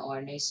or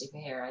a new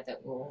superhero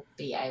that will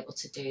be able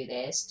to do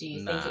this? Do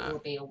you think it will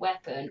be a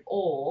weapon?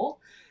 Or,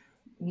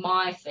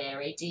 my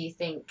theory, do you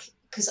think,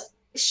 because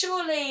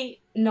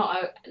surely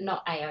not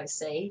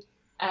AOC,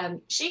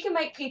 she can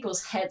make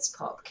people's heads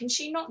pop. Can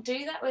she not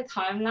do that with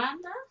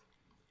Homelander?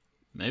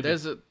 Maybe.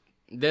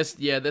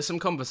 There's some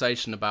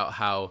conversation about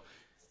how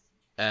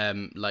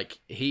like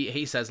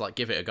he says, like,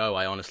 give it a go,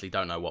 I honestly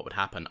don't know what would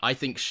happen. I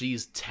think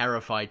she's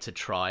terrified to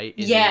try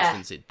in the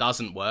instance it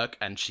doesn't work,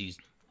 and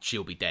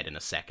she'll be dead in a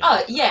second.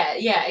 Oh yeah,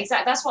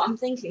 exactly. That's what I'm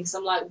thinking. So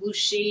I'm like, will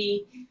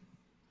she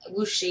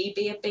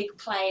be a big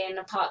player in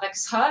a part?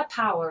 Because her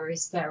power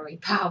is very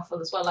powerful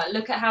as well. Like,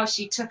 look at how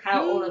she took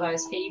out all of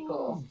those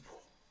people.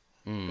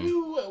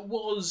 Who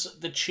was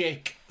the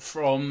chick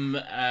from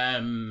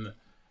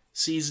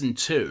season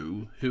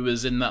 2 who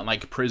was in that,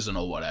 like, prison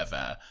or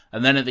whatever,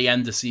 and then at the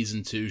end of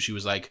season 2 she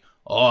was like,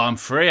 oh, I'm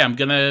free, I'm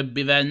gonna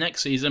be there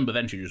next season, but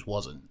then she just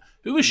wasn't.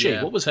 Who was she?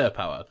 What was her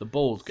power? The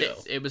bald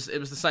girl. It was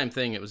the same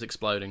thing. It was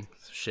exploding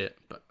shit,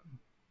 but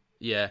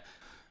yeah.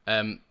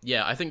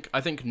 I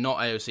think not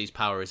AOC's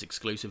power is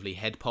exclusively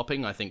head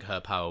popping. I think her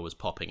power was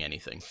popping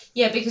anything.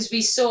 Yeah, because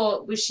we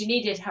saw, she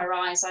needed her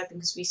eyes open,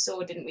 because we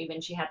saw, didn't we,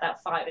 when she had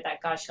that fight with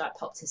that guy, she like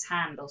popped his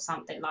hand or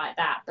something like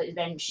that, but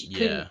then she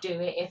couldn't do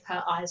it if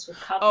her eyes were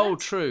covered. Oh,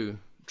 true,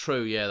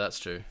 yeah, that's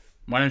true.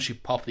 Why don't she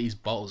pop these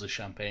bottles of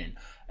champagne?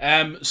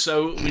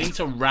 So we need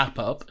to wrap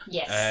up.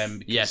 Yes.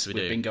 Yes, we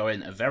do. We've been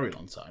going a very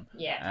long time.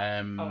 Yeah.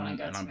 And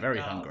I'm very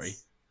hungry.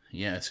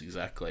 Yes,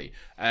 exactly.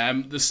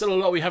 There's still a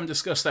lot we haven't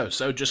discussed, though,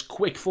 so just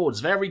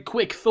very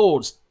quick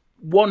thoughts,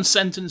 one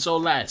sentence or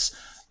less.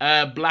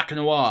 Black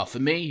Noir, for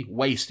me,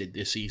 wasted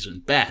this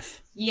season. Beth?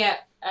 Yeah,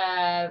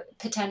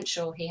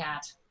 potential he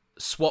had.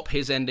 Swap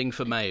his ending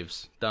for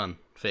Maeve's. Done.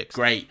 Fixed.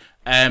 Great.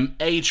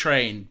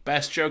 A-Train,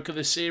 best joke of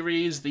the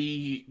series,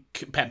 the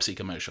Pepsi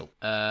commercial.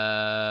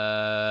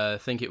 I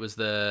think it was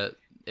the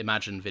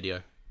Imagine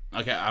video.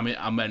 Okay, I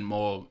meant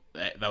more.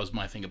 That was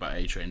my thing about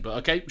A-Train, but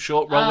okay,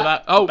 sure, roll with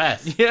that. Oh,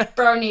 Beth. Yeah.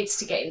 Bro needs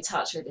to get in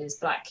touch with his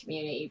black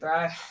community,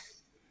 bro.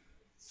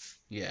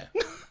 Yeah.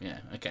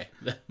 Okay.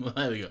 Well,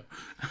 there we go.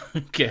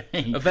 Okay.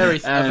 A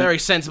very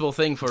sensible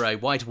thing for a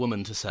white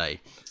woman to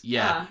say.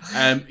 Yeah.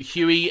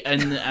 Huey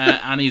and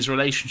Annie's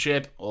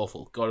relationship,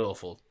 awful. God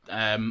awful.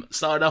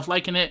 Started off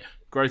liking it,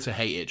 grow to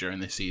hate it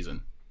during this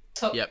season.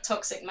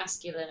 Toxic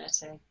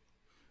masculinity.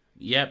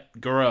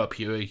 Yep. Grow up,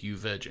 Huey, you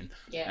virgin.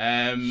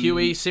 Yeah.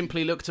 Huey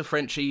simply looked to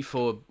Frenchie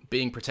for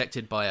being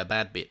protected by a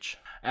bad bitch.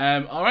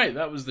 All right,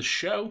 that was the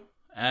show.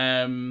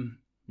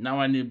 Now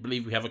I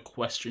believe we have a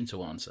question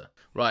to answer.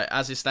 Right,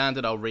 as is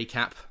standard, I'll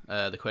recap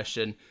the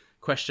question.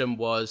 Question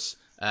was,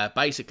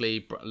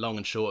 basically, long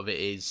and short of it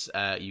is,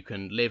 you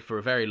can live for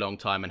a very long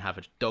time and have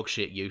a dog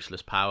shit,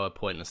 useless power,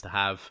 pointless to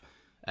have,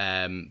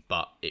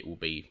 but it will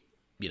be,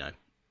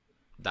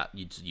 that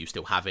you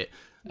still have it.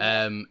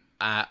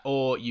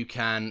 Or you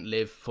can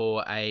live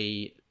for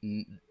a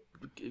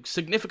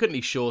significantly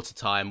shorter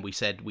time. We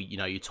said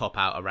you top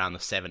out around the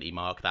 70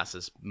 mark. That's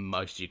as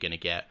most you're going to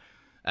get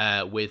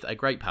with a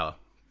great power.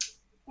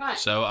 Right.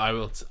 So I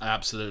will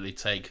absolutely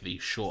take the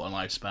shorter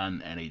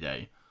lifespan any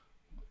day.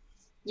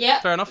 Yeah.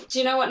 Fair enough. Do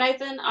you know what,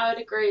 Nathan? I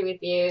would agree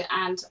with you.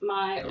 And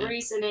my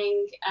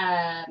reasoning,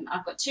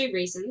 I've got two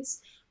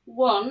reasons.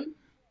 One,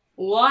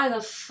 why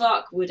the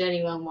fuck would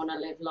anyone want to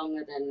live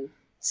longer than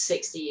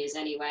 60 years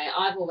anyway?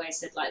 I've always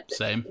said,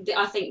 Same.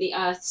 I think the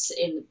Earth's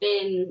in the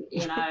bin,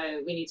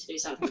 we need to do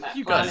something about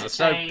You guys are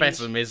so change.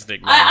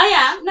 pessimistic, man. I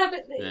am, no,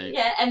 but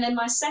and then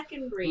my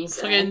second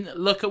reason... Fucking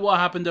look at what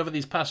happened over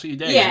these past few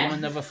days. Yeah. You want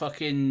another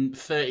fucking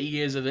 30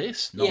 years of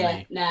this? Not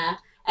me. Nah.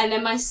 And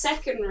then my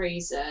second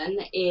reason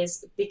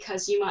is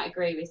because you might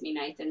agree with me,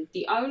 Nathan.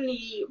 The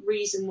only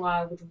reason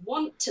why I would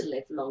want to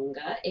live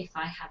longer, if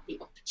I had the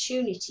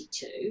opportunity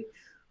to,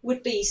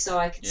 would be so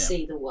I could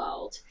see the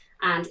world.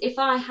 And if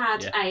I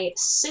had a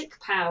sick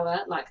power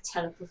like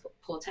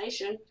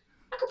teleportation,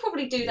 I could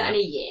probably do that in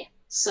a year.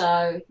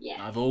 So,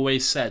 yeah. I've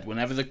always said,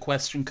 whenever the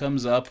question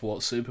comes up,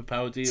 what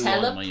superpower do you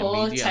want? My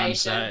immediate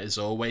answer is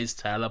always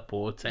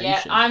teleportation.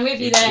 Yeah, I'm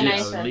with you there, Nathan.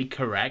 It's the only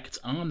correct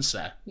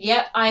answer.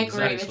 Yep, I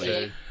agree with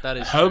you. That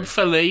is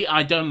Hopefully,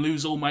 I don't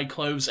lose all my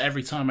clothes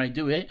every time I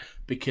do it,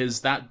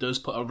 because that does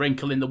put a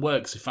wrinkle in the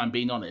works, if I'm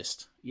being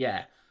honest.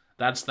 Yeah.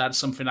 That's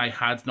something I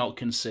had not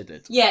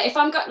considered. Yeah, if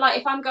I'm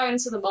going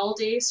to the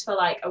Maldives for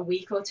a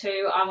week or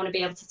two, I want to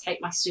be able to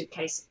take my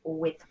suitcase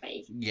with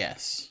me.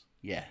 Yes,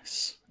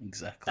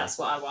 exactly. That's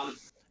what I want.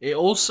 It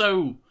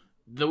also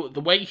the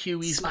way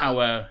Huey's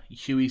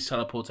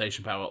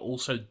teleportation power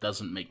also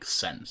doesn't make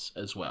sense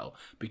as well,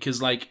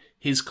 because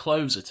his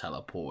clothes are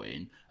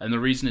teleporting, and the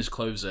reason his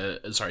clothes are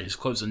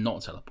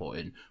not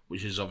teleporting,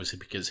 which is obviously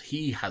because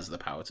he has the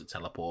power to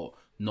teleport,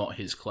 not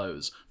his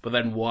clothes. But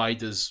then why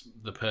does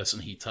the person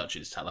he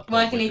touches teleport?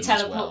 Why can he with him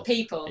as teleport well?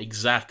 people?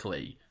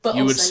 Exactly. But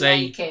you also would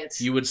say naked.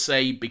 You would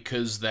say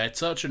because they're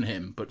touching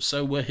him, but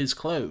so were his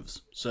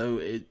clothes. So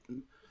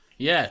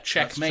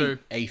checkmate,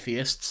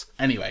 atheists.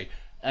 Anyway,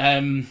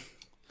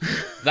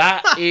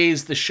 that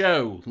is the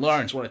show.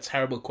 Lawrence, what a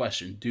terrible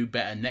question. Do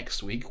better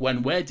next week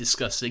when we're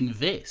discussing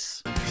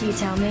this. You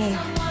tell me.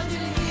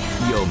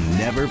 You'll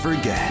never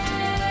forget.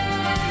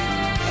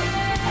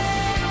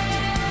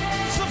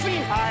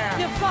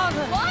 Your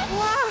father.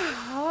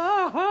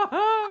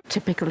 What?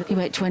 Typical. You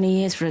wait 20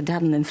 years for a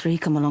dad and then 3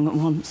 come along at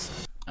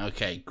once.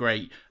 Okay,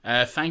 great.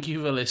 Thank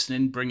you for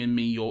listening, bringing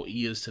me your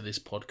ears to this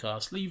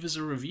podcast. Leave us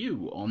a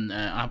review on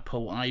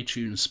Apple,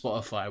 iTunes,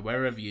 Spotify,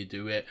 wherever you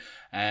do it.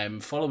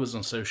 Follow us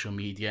on social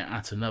media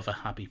at Another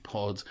Happy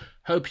Pod.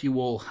 Hope you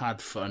all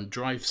had fun.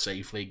 Drive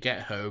safely.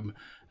 Get home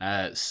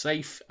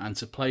safe. And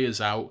to play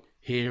us out,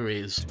 here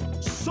is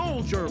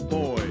Soldier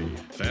Boy.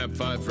 Fab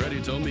Five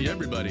Freddy told me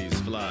everybody's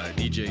fly.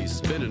 DJ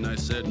spinning, I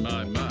said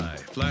my.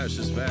 Flash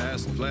is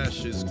fast,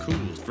 Flash is cool.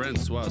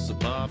 Francois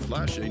Sapah,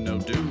 Flash ain't no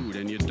dude,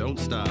 and you don't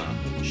stop.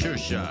 Sure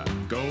shot,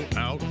 go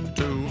out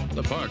to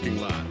the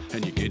parking lot,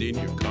 and you get in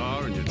your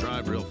car and you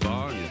drive real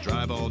far, and you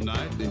drive all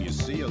night, then you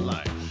see a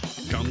light.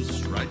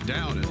 Comes right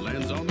down and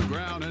lands on the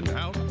ground, and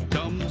out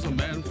comes a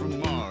man from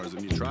Mars,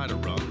 and you try to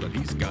run, but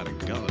he's got a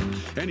gun,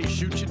 and he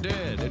shoots you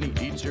dead, and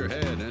he eats your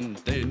head, and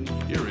then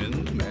you're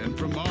in the Man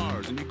from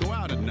Mars, and you go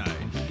out at night,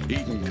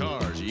 eating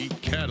cars, you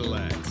eat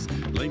Cadillacs,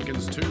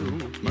 Lincolns too,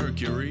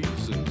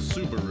 Mercuries and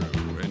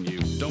Subaru, and you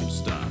don't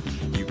stop,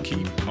 you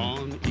keep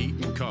on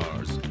eating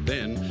cars.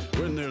 Then,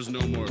 when there's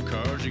no more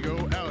cars, you go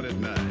out at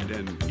night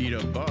and eat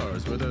up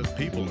bars where the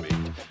people meet,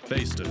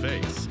 face to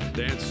face,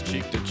 dance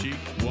cheek to cheek,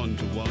 one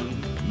to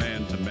one,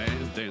 man to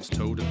man, dance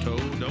toe to toe,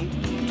 don't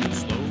move too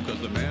slow, cause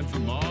the Man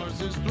from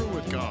Mars is through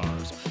with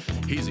cars.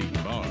 He's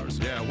eating bars,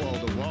 yeah, wall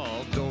to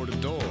wall, door to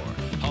door,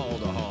 hall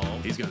to hall,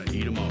 he's gonna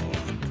eat them all.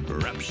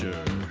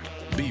 Rapture,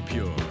 be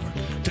pure,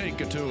 take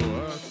a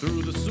tour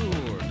through the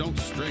sewer, don't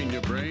strain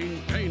your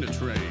brain, paint a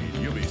train,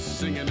 you'll be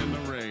singing in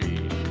the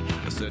rain.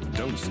 I said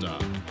don't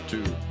stop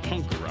to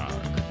punk rock.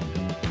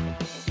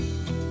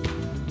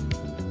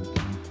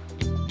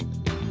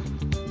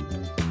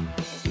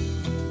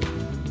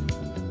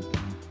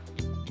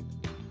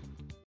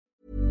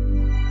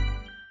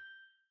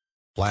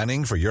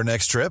 Planning for your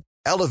next trip?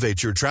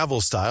 Elevate your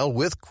travel style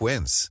with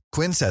Quince.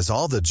 Quince has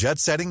all the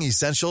jet-setting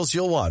essentials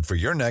you'll want for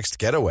your next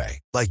getaway,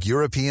 like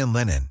European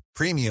linen,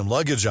 premium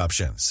luggage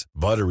options,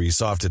 buttery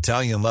soft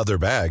Italian leather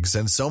bags,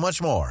 and so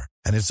much more.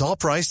 And it's all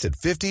priced at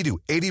 50 to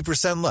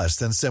 80% less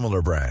than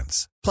similar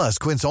brands. Plus,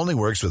 Quince only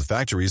works with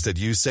factories that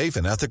use safe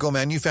and ethical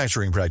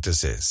manufacturing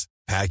practices.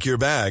 Pack your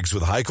bags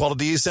with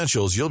high-quality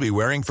essentials you'll be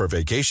wearing for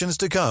vacations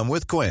to come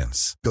with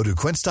Quince. Go to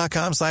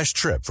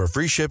quince.com/trip for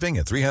free shipping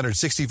and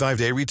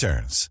 365-day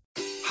returns.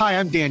 Hi,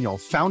 I'm Daniel,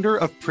 founder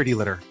of Pretty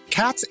Litter.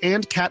 Cats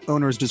and cat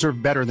owners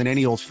deserve better than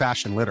any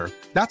old-fashioned litter.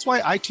 That's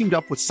why I teamed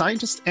up with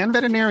scientists and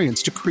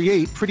veterinarians to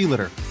create Pretty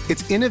Litter.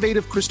 Its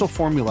innovative crystal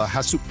formula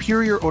has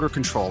superior odor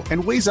control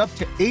and weighs up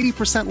to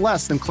 80%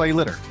 less than clay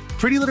litter.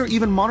 Pretty Litter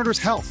even monitors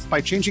health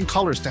by changing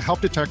colors to help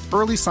detect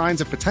early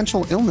signs of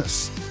potential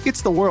illness.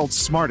 It's the world's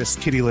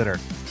smartest kitty litter.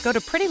 Go to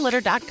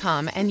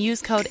prettylitter.com and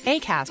use code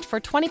ACAST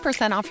for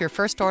 20% off your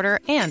first order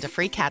and a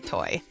free cat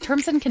toy.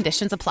 Terms and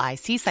conditions apply.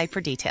 See site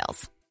for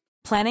details.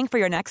 Planning for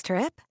your next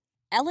trip?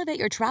 Elevate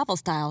your travel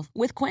style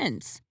with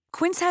Quince.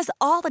 Quince has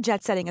all the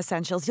jet-setting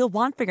essentials you'll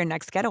want for your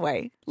next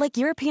getaway, like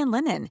European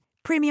linen,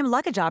 premium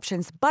luggage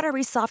options,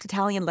 buttery soft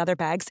Italian leather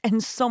bags,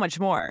 and so much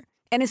more.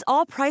 And is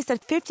all priced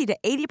at 50 to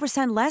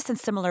 80% less than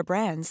similar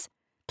brands.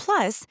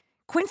 Plus,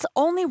 Quince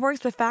only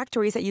works with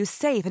factories that use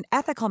safe and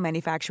ethical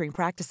manufacturing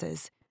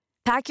practices.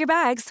 Pack your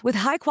bags with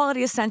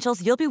high-quality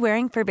essentials you'll be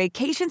wearing for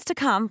vacations to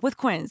come with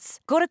Quince.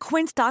 Go to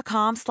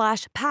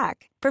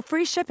quince.com/pack for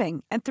free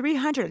shipping and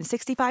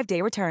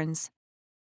 365-day returns.